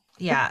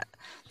 yeah,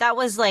 that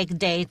was like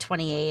day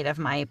 28 of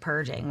my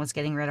purging, was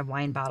getting rid of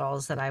wine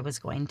bottles that I was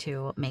going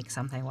to make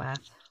something with.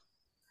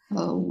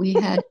 Oh,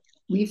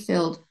 we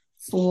filled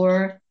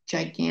 4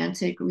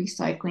 gigantic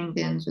recycling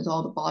bins with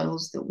all the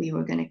bottles that we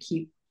were going to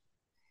keep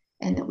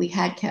and that we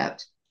had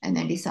kept, and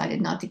then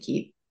decided not to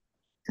keep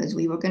because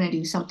we were going to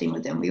do something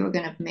with them. We were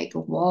going to make a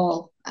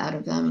wall out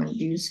of them and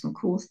do some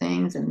cool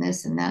things and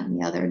this and that and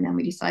the other. And then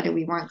we decided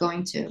we weren't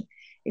going to.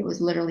 It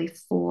was literally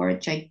 4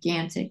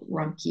 gigantic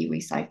Rumpke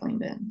recycling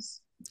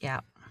bins.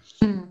 Yeah,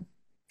 Hmm.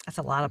 that's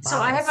a lot of So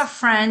I have a bottles.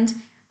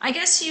 friend. I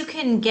guess you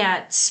can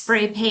get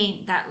spray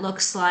paint that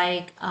looks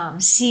like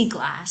sea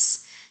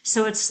glass.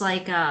 So it's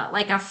like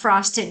a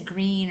frosted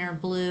green or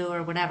blue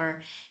or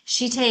whatever.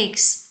 She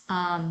takes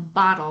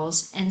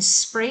bottles and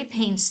spray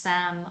paints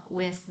them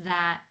with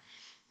that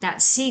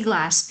sea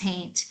glass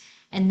paint,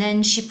 and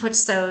then she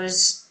puts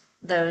those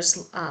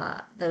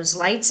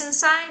lights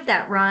inside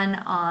that run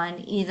on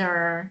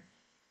either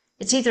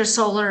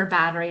solar or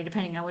battery,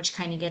 depending on which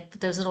kind you get,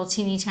 but those little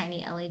teeny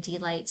tiny LED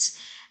lights.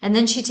 And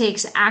then she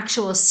takes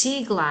actual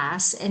sea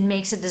glass and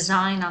makes a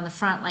design on the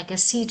front like a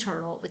sea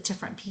turtle with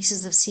different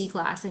pieces of sea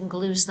glass and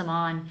glues them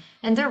on.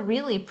 And they're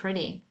really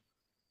pretty.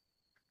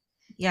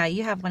 Yeah,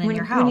 you have one in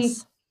your When you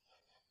house.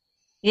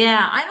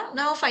 Yeah, I don't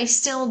know if I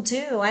still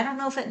do. I don't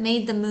know if it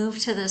made the move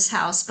to this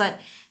house, but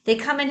they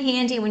come in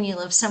handy when you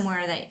live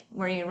somewhere that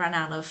where you run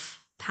out of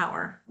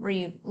power, where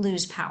you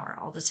lose power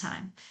all the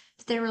time.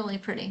 But they're really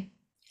pretty.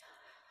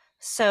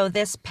 So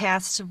this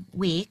past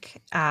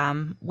week,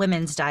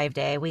 Women's Dive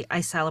Day,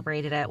 I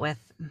celebrated it with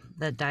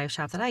the dive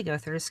shop that I go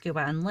through,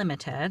 Scuba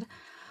Unlimited,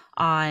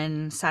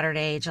 on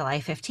Saturday, July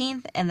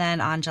 15th, and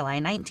then on July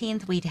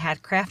 19th, we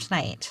had craft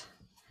night.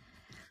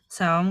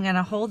 So I'm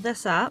gonna hold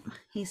this up.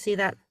 You see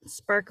that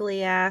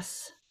sparkly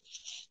ass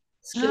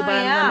Oh Scuba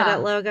Unlimited yeah.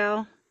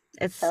 logo?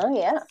 It's Oh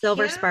yeah.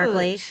 silver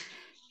sparkly.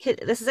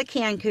 Cute. This is a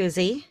can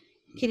koozie.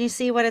 Can you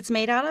see what it's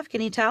made out of?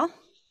 Can you tell?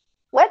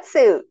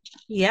 Wetsuit.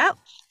 Yep.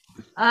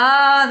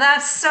 Oh,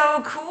 that's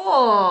so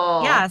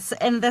cool. Yes,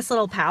 and this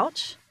little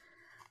pouch.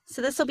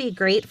 So this will be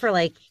great for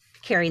like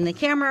carrying the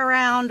camera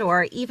around,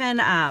 or even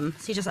so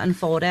you just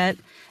unfold it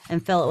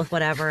and fill it with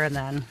whatever and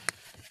then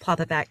plop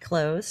it back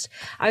closed.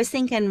 I was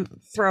thinking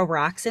throw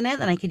rocks in it,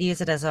 and I could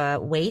use it as a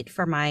weight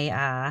for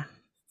my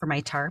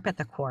tarp at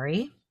the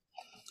quarry.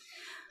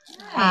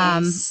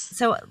 Nice.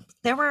 So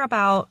there were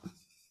about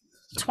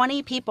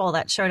 20 people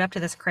that showed up to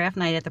this craft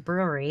night at the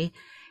brewery,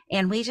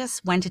 and we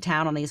just went to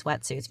town on these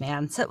wetsuits,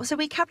 man. So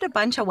we kept a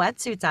bunch of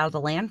wetsuits out of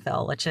the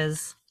landfill, which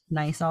is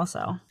nice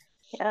also.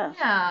 Yeah.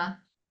 Yeah.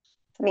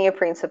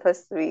 Neoprene's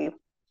supposed to be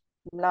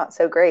not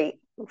so great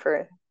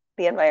for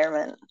the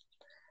environment. And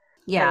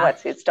Yeah,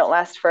 wetsuits don't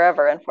last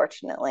forever,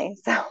 unfortunately.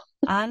 So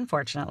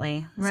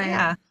unfortunately. So Right.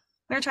 yeah,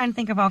 we were trying to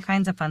think of all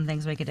kinds of fun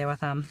things we could do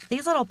with them.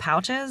 These little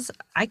pouches,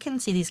 I can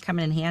see these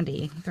coming in handy.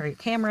 You can throw your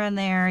camera in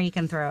there, you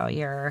can throw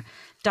your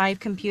dive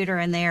computer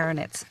in there, and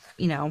it's,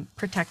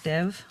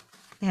 protective.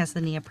 It has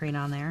the neoprene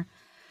on there.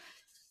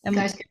 You And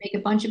guys could make a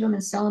bunch of them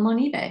and sell them on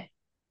eBay.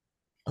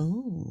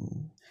 oh,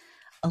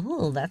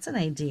 oh, that's an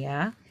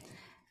idea.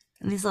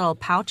 And these little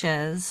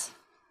pouches,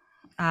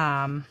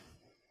 um,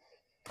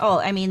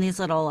 I mean these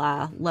little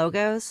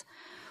logos.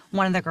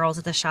 One of the girls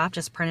at the shop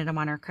just printed them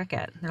on her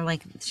Cricut. They're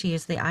like she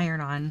used the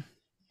iron on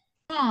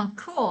Oh,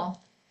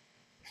 cool.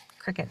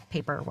 Cricut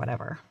paper or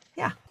whatever.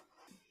 Yeah.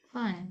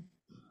 Fun.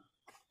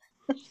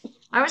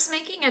 I was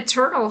making a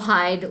turtle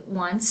hide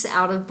once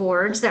out of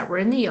boards that were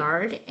in the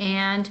yard,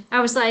 and I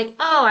was like,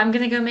 oh, I'm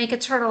gonna go make a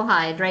turtle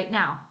hide right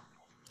now.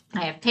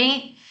 I have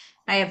paint,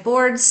 I have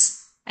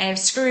boards, I have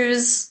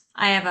screws,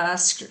 I have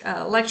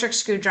a electric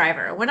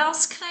screwdriver. What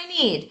else can I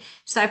need?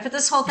 So I put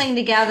this whole thing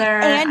together.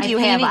 And I you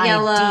have painted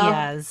yellow.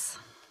 ideas.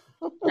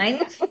 I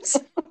know.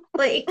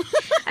 Exactly.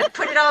 I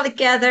put it all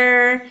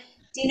together.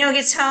 Dino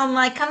gets home,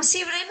 like, come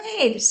see what I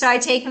made. So I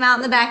take him out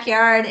in the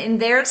backyard, and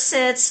there it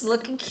sits,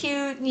 looking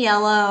cute and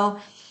yellow.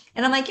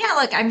 And I'm like, yeah,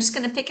 look, I'm just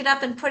gonna pick it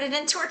up and put it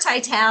into our tie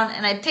town.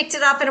 And I picked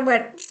it up, and it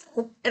went,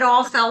 it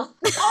all fell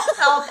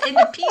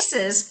into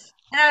pieces.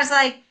 And I was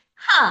like,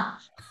 huh.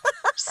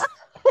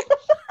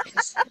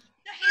 He's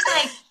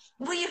like,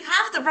 well, you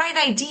have the right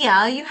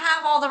idea. You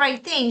have all the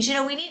right things.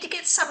 We need to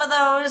get some of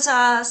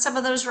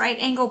those right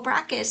angle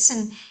brackets,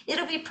 and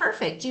it'll be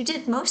perfect. You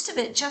did most of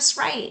it just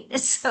right.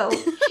 So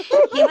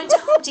he went to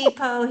Home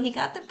Depot. He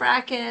got the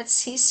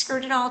brackets. He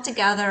screwed it all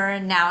together,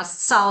 and now it's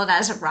solid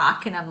as a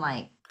rock. And I'm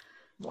like,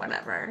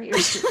 whatever. You're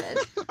stupid.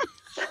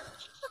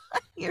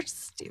 You're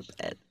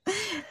stupid.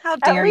 How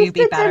at dare you least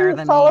be it better didn't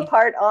than fall me?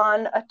 apart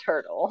on a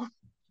turtle.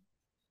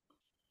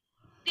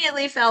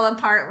 Immediately fell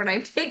apart when I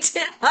picked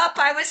it up.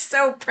 I was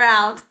so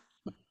proud.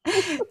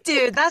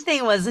 Dude, that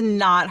thing was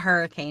not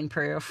hurricane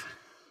proof.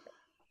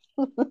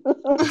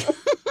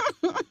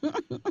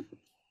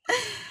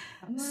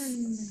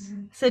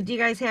 So do you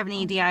guys have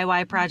any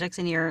DIY projects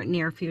in your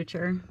near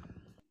future?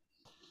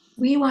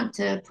 We want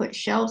to put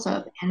shelves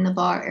up in the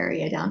bar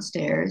area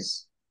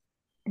downstairs.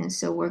 And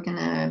so we're going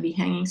to be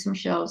hanging some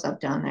shelves up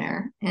down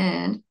there.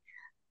 And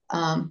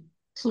um,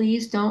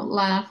 please don't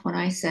laugh when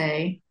I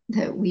say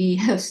that we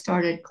have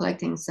started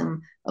collecting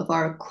some of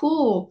our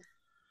cool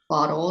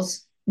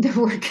bottles that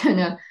we're going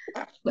to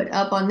put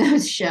up on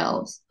those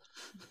shelves.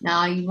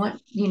 Now,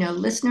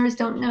 listeners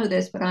don't know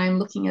this, but I'm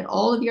looking at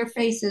all of your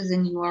faces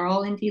and you are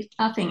all indeed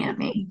laughing at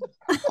me,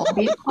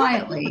 albeit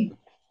quietly.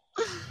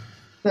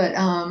 But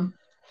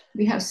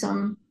we have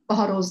some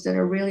bottles that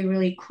are really,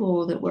 really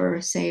cool that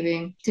we're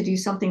saving to do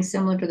something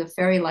similar to the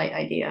fairy light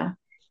idea.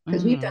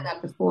 Because we've done Mm.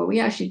 that before. We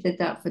actually did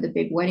that for the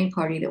big wedding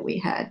party that we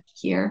had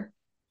here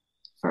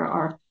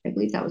for I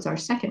believe that was our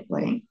second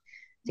wedding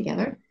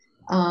together.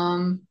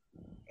 And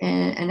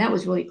that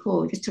was really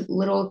cool. We just took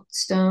little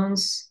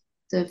stones,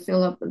 to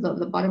fill up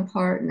the bottom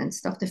part and then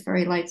stuff the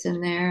fairy lights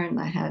in there. And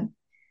I had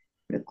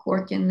put a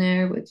cork in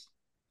there with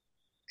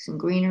some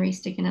greenery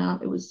sticking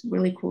out. It was a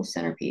really cool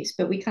centerpiece.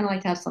 But we kind of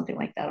like to have something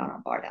like that on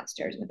our bar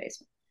downstairs in the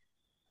basement.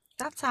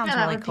 That Yeah, sounds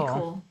that really would be cool.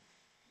 cool.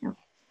 Yeah.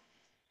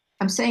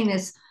 I'm saying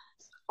this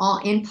all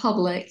in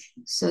public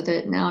so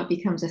that now it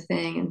becomes a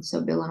thing. And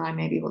so Bill and I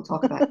maybe will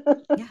talk about it.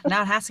 Yeah,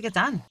 now it has to get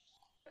done.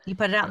 You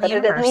put it out in the Put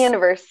it in the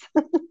universe.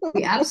 universe.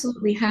 We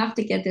absolutely have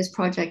to get this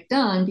project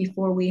done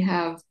before we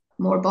have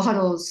more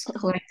bottles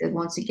collected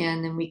once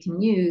again than we can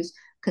use,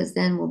 because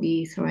then we'll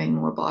be throwing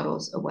more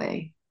bottles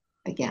away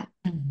again.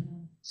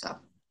 Mhm. So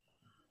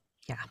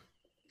Yeah.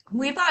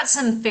 We bought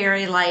some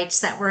fairy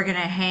lights that we're going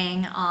to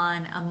hang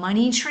on a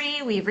money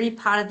tree. We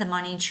repotted the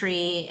money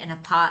tree in a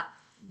pot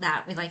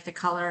that we like the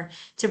color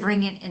to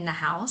bring it in the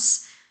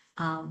house.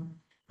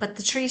 But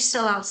the tree's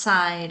still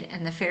outside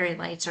and the fairy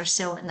lights are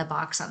still in the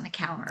box on the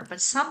counter. But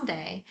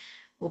someday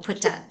we'll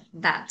put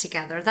that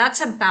together.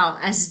 That's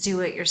about as do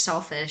it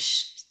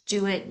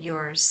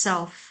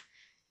yourself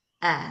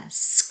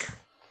esque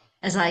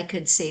as I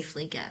could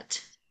safely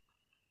get.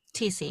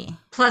 TC.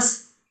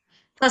 Plus,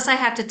 I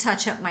have to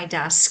touch up my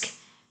desk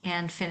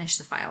and finish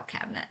the file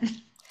cabinet.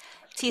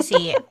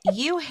 TC,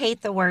 you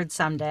hate the word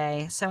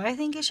someday, so I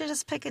think you should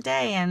just pick a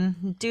day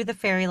and do the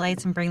fairy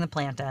lights and bring the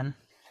plant in.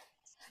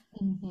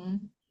 Hmm.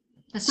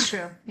 That's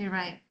true. You're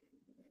right.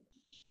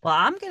 Well,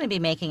 I'm going to be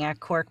making a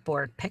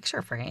corkboard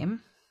picture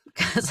frame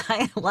because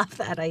I love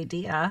that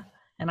idea.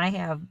 And I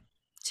have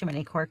too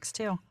many corks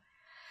too.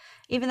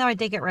 Even though I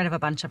did get rid of a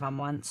bunch of them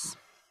once.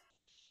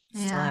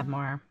 Still Yeah. have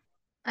more.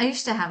 I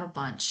used to have a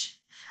bunch.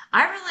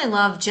 I really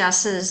love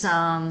Jess's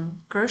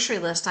grocery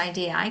list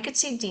idea. I could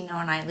see Dino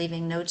and I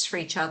leaving notes for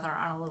each other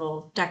on a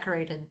little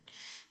decorated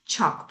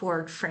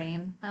chalkboard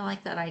frame. I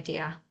like that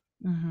idea.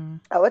 Mm-hmm.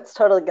 Oh, it's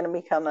totally going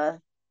to become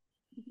a,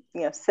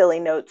 silly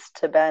notes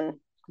to Ben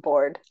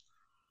board.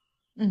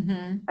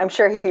 Mm-hmm. I'm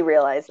sure he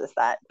realizes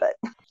that, but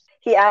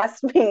he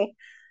asked me,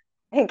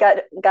 he got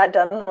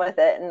done with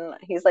it, and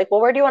he's like,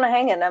 "Well, where do you want to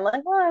hang it?" And I'm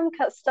like, "Well, I'm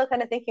still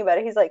kind of thinking about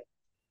it." He's like,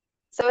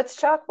 "So it's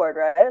chalkboard,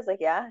 right?" I was like,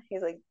 "Yeah."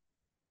 He's like,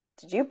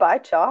 "Did you buy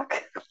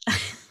chalk?"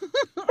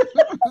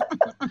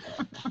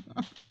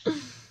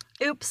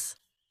 Oops.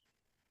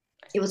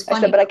 it was I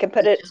funny said, "But I though, can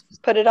because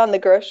put it on the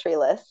grocery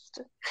list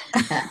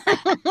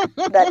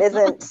that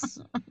isn't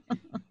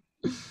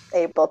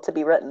able to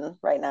be written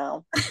right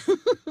now."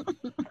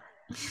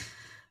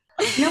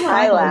 you know what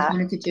I I've always laughed.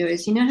 wanted to do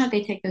is, you know how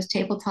they take those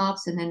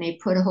tabletops and then they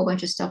put a whole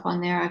bunch of stuff on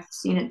there. I've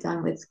seen it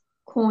done with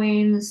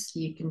coins.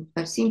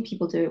 I've seen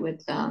people do it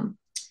with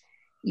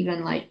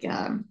even like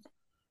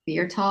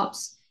beer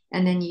tops,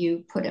 and then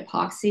you put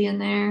epoxy in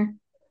there,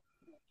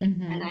 and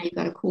Mm-hmm. now you've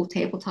got a cool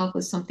tabletop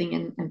with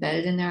something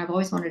embedded in there. I've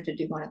always wanted to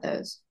do one of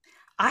those.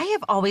 I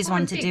have always That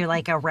wanted would to do be,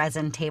 like a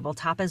resin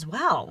tabletop as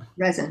well.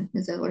 Resin,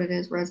 is that what it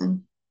is?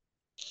 Resin.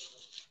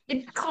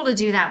 it'd be cool to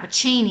do that with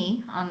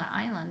Cheney on the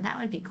island. That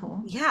would be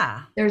cool.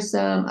 Yeah. There's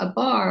a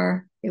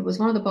bar. It was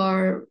one of the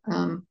bar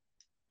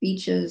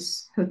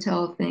beaches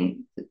hotel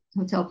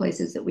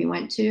places that we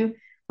went to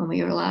when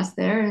we were last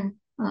there and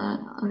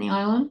on the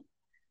island.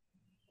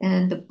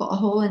 And the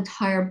whole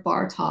entire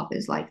bar top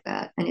is like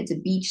that, and it's a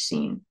beach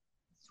scene.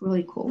 It's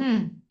really cool.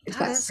 Hmm. It's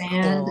That got is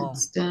sand and cool.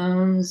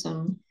 stones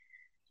and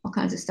all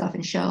kinds of stuff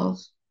and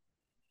shells.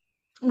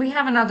 We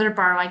have another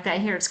bar like that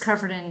here. It's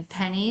covered in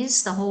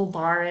pennies. The whole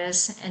bar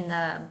is, and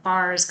the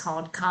bar is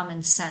called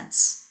Common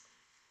Sense.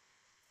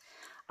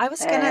 I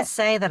was going to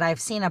say that I've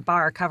seen a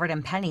bar covered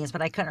in pennies,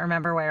 but I couldn't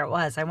remember where it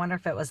was. I wonder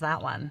if it was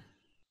that one.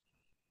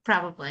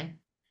 Probably.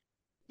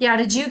 Yeah,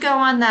 did you go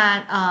on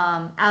that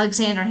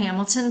Alexander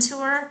Hamilton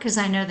tour? Because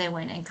I know they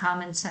went in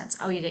Common Sense.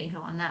 Oh, you didn't go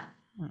on that.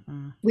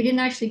 Mm-mm. We didn't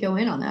actually go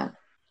in on that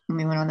when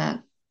we went on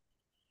that.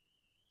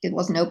 It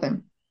wasn't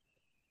open,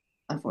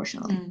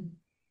 unfortunately. Mm.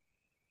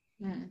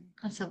 Mm.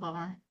 That's a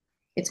bummer.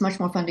 It's much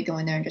more fun to go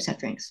in there and just have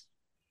drinks.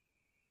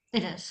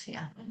 It is,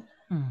 yeah.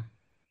 Hmm.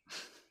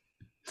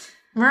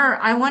 Mer,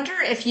 I wonder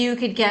if you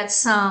could get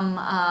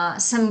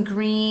some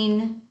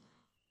green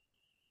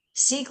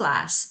sea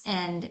glass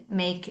and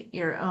make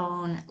your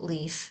own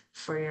leaf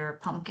for your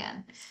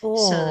pumpkin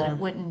so that it Oh,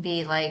 wouldn't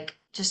be like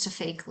just a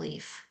fake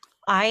leaf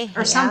I or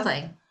have,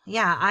 something.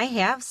 yeah, I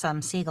have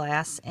some sea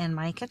glass in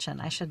my kitchen.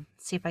 I should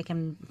see if I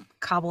can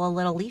cobble a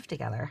little leaf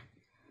together.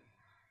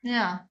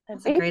 Yeah,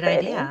 That's That'd a be great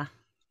pretty. idea.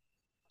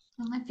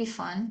 that might be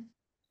fun.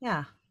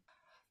 Yeah.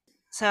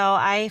 So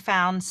I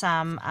found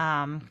some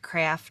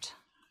craft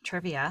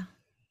trivia.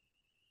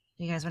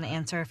 You guys want to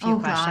answer a few Oh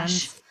gosh.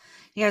 questions?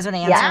 You guys want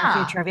to answer a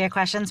few Yeah. trivia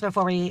questions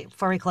before we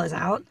close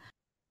out?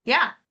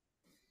 Yeah.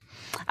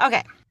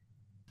 Okay.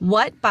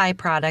 What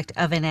byproduct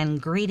of an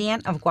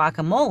ingredient of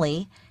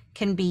guacamole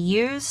can be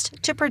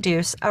used to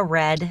produce a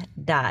red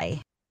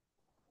dye?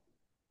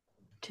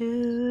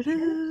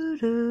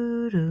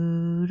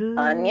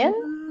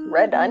 Onion?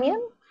 Red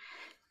onion?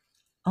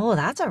 Oh,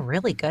 that's a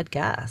really good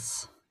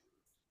guess.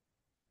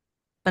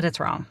 But it's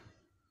wrong.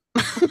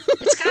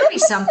 It's got to be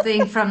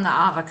something from the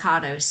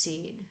avocado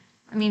seed.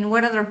 I mean,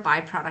 what other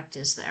byproduct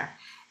is there?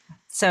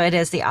 So it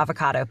is the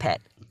avocado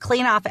pit.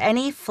 Clean off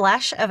any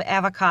flesh of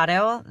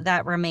avocado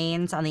that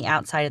remains on the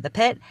outside of the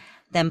pit.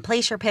 Then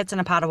place your pits in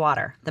a pot of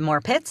water. The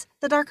more pits,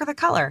 the darker the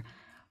color.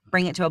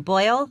 Bring it to a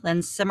boil,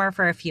 then simmer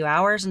for a few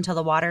hours until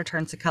the water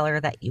turns the color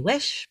that you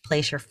wish.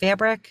 Place your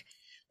fabric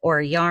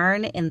or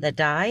yarn in the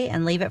dye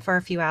and leave it for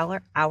a few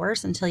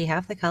hours until you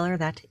have the color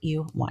that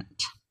you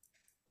want.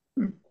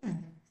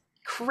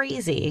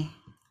 Crazy.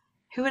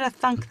 Who would have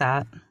thunk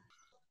that?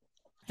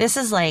 This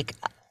is like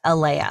a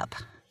layup.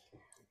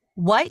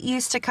 What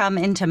used to come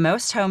into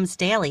most homes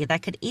daily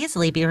that could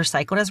easily be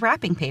recycled as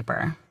wrapping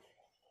paper?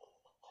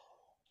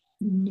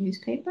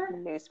 Newspaper?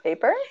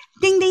 Newspaper?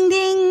 Ding, ding,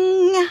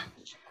 ding.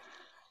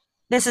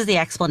 This is the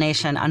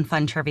explanation on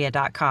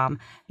funtrivia.com.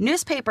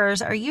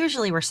 Newspapers are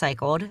usually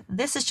recycled.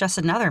 This is just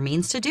another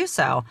means to do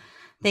so.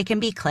 They can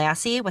be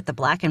classy with the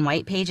black and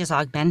white pages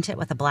augmented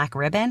with a black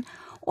ribbon,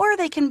 or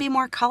they can be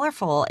more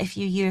colorful if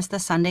you use the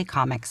Sunday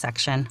comics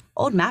section.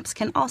 Old maps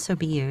can also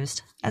be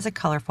used as a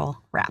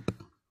colorful wrap.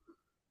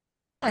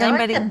 I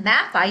like the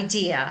map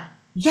idea.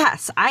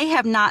 Yes, I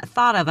have not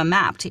thought of a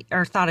map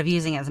or thought of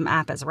using as a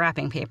map as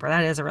wrapping paper.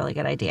 That is a really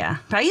good idea.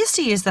 But I used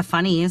to use the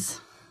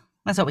funnies.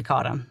 That's what we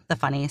called them, the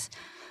funnies,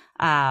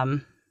 as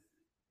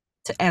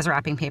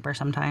wrapping paper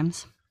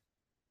sometimes.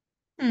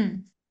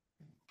 All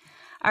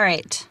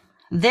right.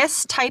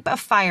 This type of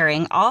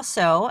firing,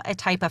 also a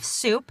type of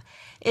soup,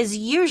 is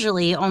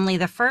usually only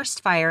the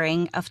first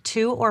firing of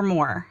 2 or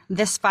more.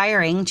 This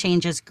firing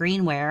changes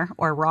greenware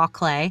or raw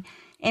clay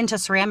into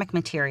ceramic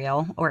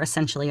material, or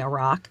essentially a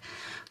rock,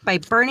 by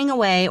burning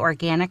away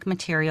organic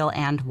material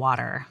and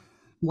water.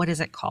 What is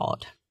it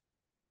called?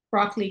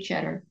 Broccoli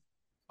cheddar.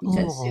 You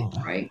said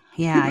soup, right?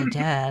 Yeah, I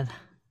did.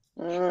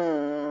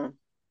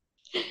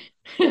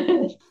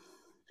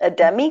 A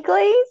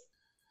demi-glaze?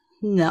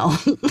 No.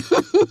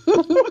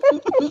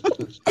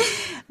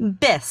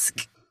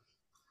 Bisque.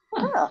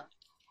 Oh.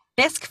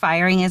 Bisque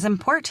firing is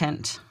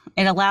important.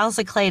 It allows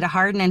the clay to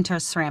harden into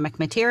ceramic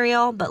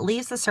material, but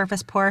leaves the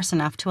surface porous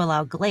enough to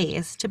allow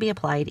glaze to be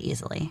applied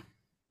easily.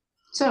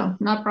 So,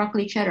 not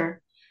broccoli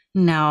cheddar.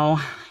 No.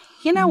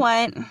 You know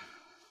what?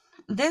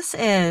 This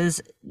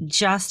is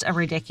just a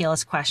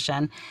ridiculous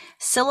question.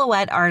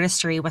 Silhouette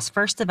artistry was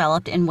first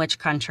developed in which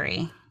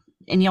country?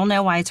 And you'll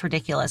know why it's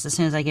ridiculous as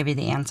soon as I give you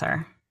the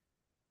answer.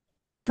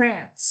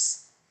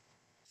 France.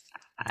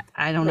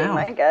 I don't know.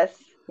 My guess.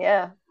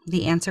 Yeah.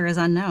 The answer is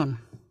unknown.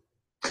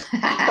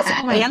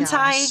 Oh my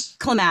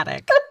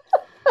Anti-climatic.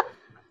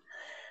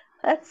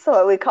 That's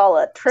what we call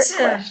a trick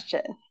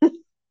question.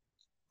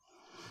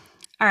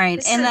 All right,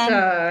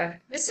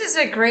 this is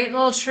a great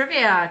little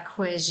trivia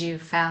quiz you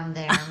found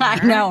there. I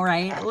know,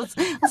 right? Let's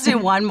do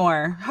one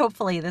more.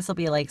 Hopefully this will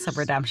be like some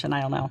redemption. I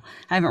don't know.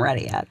 I haven't read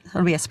it yet.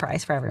 It'll be a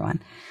surprise for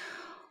everyone.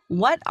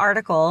 What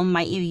article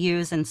might you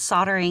use in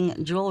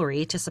soldering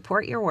jewelry to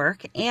support your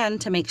work and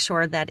to make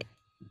sure that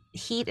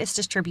heat is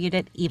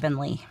distributed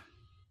evenly?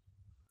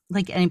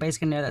 Like anybody's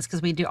gonna know this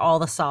because we do all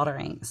the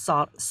soldering.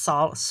 Salt.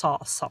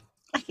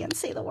 I can't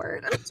say the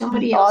word.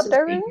 Somebody else's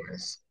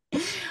fingers.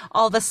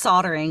 All the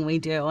soldering we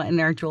do in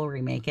our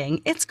jewelry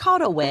making. It's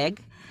called a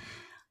wig.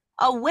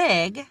 A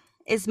wig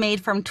is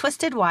made from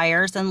twisted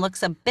wires and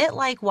looks a bit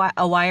like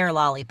a wire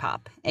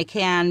lollipop. It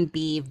can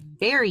be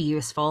very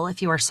useful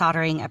if you are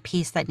soldering a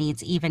piece that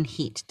needs even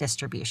heat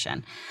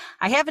distribution.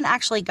 I haven't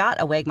actually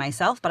got a wig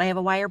myself, but I have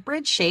a wire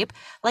bridge shape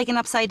like an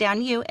upside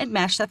down U and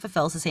mesh that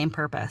fulfills the same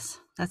purpose.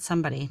 That's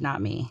somebody,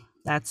 not me.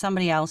 That's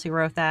somebody else who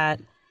wrote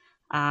that.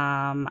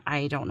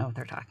 I don't know what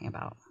they're talking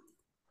about.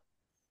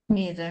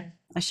 Neither.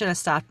 I should have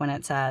stopped when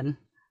it said,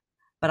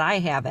 but I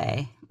have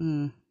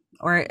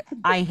or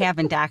I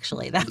haven't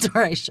actually. That's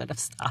where I should have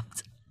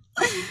stopped.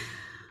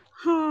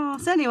 So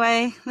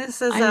anyway,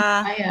 this is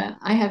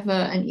I have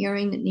an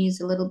earring that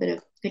needs a little bit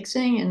of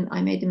fixing, and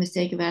I made the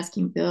mistake of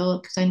asking Bill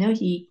because I know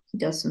he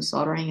does some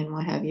soldering and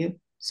what have you.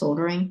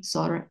 Soldering.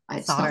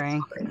 I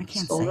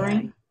can't say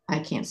it. I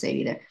can't say it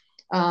either.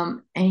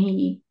 And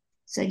he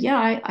said,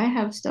 yeah, I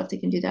have stuff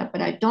that can do that,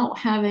 but I don't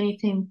have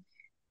anything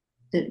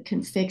that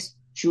can fix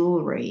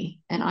jewelry.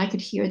 And I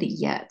could hear the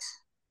yet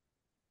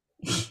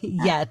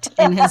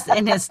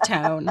in his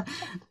tone.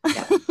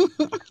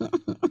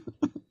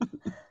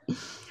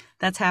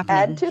 That's happening.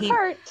 Add to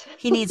cart.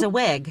 He needs a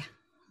wig.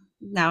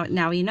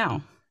 Now you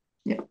know.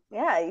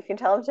 Yeah, you can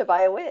tell him to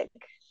buy a wig.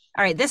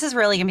 All right, this is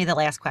really going to be the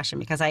last question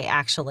because I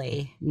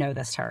actually know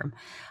this term.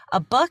 A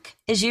book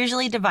is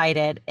usually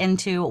divided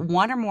into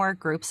one or more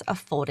groups of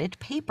folded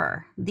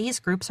paper.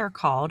 These groups are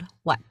called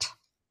what?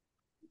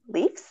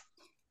 Leaves?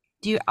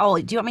 Do you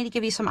want me to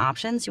give you some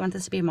options? Do you want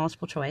this to be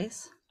multiple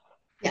choice?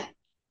 Yeah.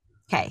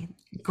 Okay.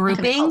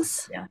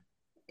 Groupings? Yeah.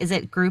 Is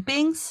it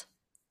groupings,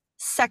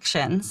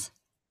 sections,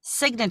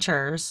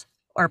 signatures,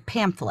 or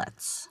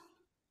pamphlets?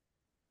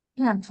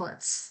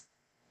 Pamphlets.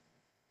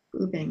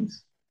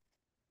 Groupings.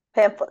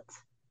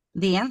 Pamphlets.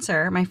 The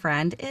answer, my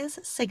friend, is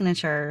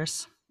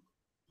signatures.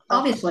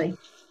 Obviously.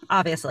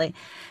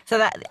 So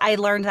that I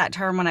learned that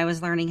term when I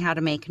was learning how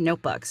to make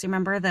notebooks. You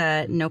remember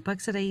the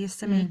notebooks that I used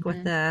to make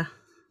with the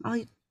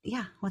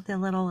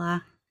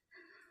little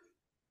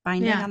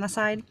binding on the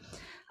side?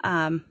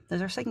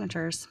 Those are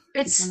signatures.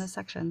 It's One of the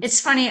sections.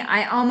 it's funny.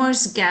 I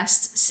almost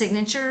guessed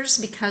signatures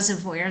because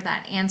of where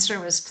that answer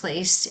was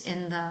placed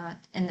in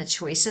the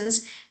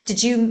choices.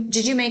 Did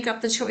you make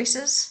up the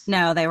choices?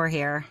 No, they were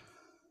here.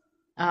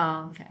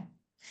 Oh, okay.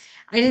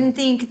 I didn't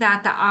think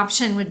that the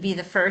option would be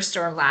the first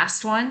or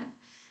last one,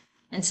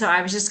 and so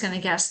I was just going to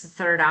guess the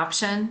third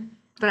option,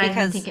 but I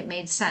didn't think it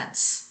made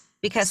sense.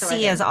 Because So I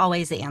C is didn't.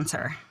 always the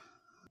answer.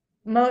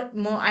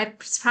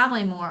 It's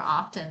probably more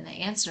often the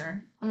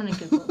answer. I'm going to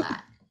Google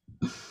that.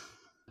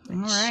 All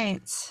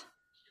right.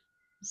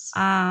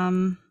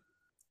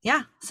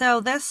 Yeah.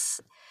 So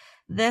this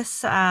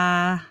list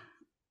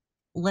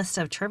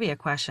of trivia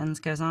questions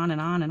goes on and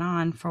on and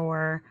on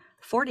for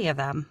 40 of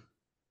them.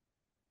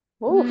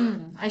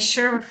 I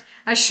sure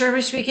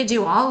wish we could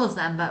do all of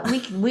them, but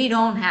we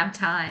don't have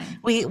time.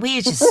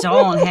 We just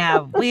don't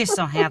have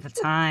the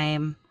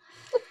time.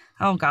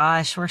 Oh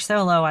gosh, we're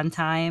so low on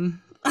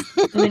time.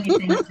 So many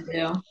things to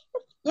do.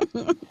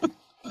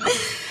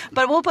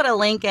 But we'll put a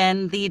link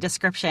in the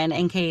description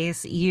in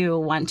case you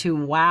want to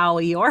wow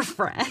your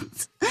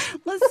friends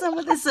with some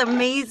of this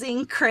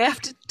amazing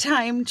craft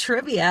time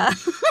trivia.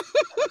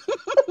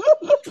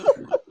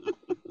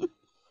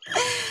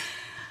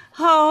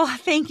 Oh,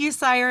 thank you,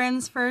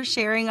 Sirens, for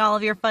sharing all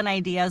of your fun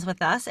ideas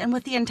with us and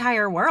with the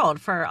entire world,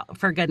 for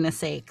goodness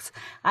sakes.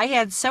 I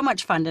had so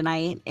much fun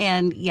tonight,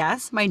 and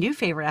yes, my new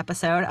favorite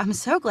episode. I'm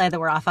so glad that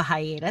we're off a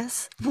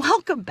hiatus.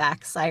 Welcome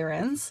back,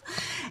 Sirens.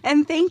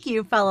 And thank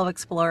you, fellow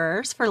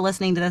explorers, for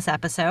listening to this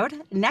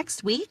episode.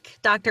 Next week,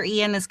 Dr.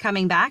 Ian is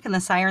coming back, and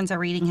the Sirens are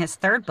reading his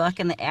third book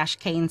in the Ash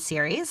Kane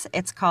series.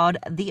 It's called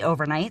The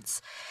Overnights.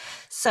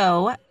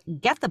 So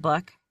get the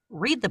book,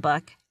 read the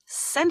book,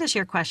 send us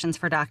your questions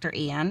for Dr.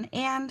 Ian,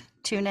 and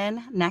tune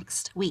in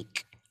next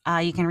week.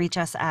 You can reach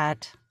us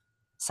at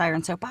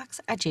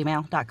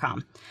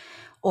sirensoapbox@gmail.com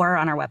or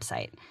on our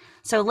website.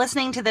 So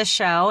listening to this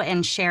show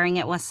and sharing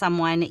it with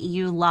someone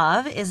you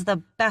love is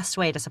the best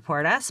way to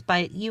support us,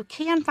 but you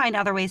can find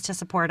other ways to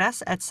support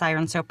us at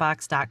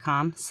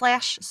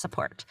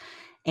sirensoapbox.com/support.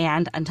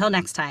 And until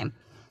next time,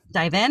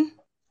 dive in,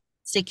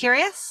 stay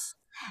curious,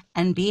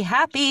 and be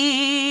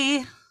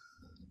happy.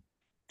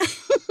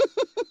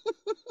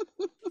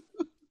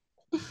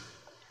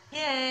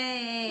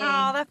 Yay!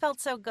 Oh, that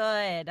felt so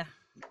good.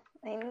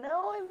 I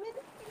know. I mean,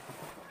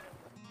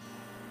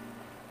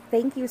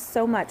 Thank you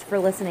so much for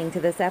listening to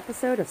this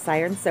episode of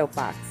Siren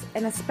Soapbox,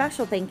 and a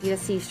special thank you to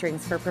C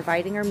Strings for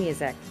providing our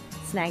music.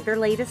 Snag their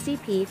latest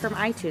EP from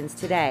iTunes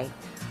today.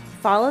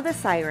 Follow the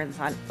Sirens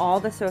on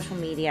all the social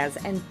medias,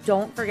 and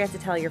don't forget to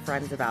tell your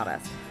friends about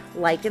us.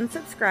 Like and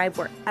subscribe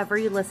wherever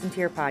you listen to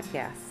your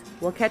podcasts.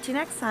 We'll catch you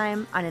next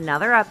time on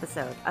another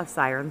episode of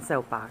Siren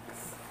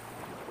Soapbox.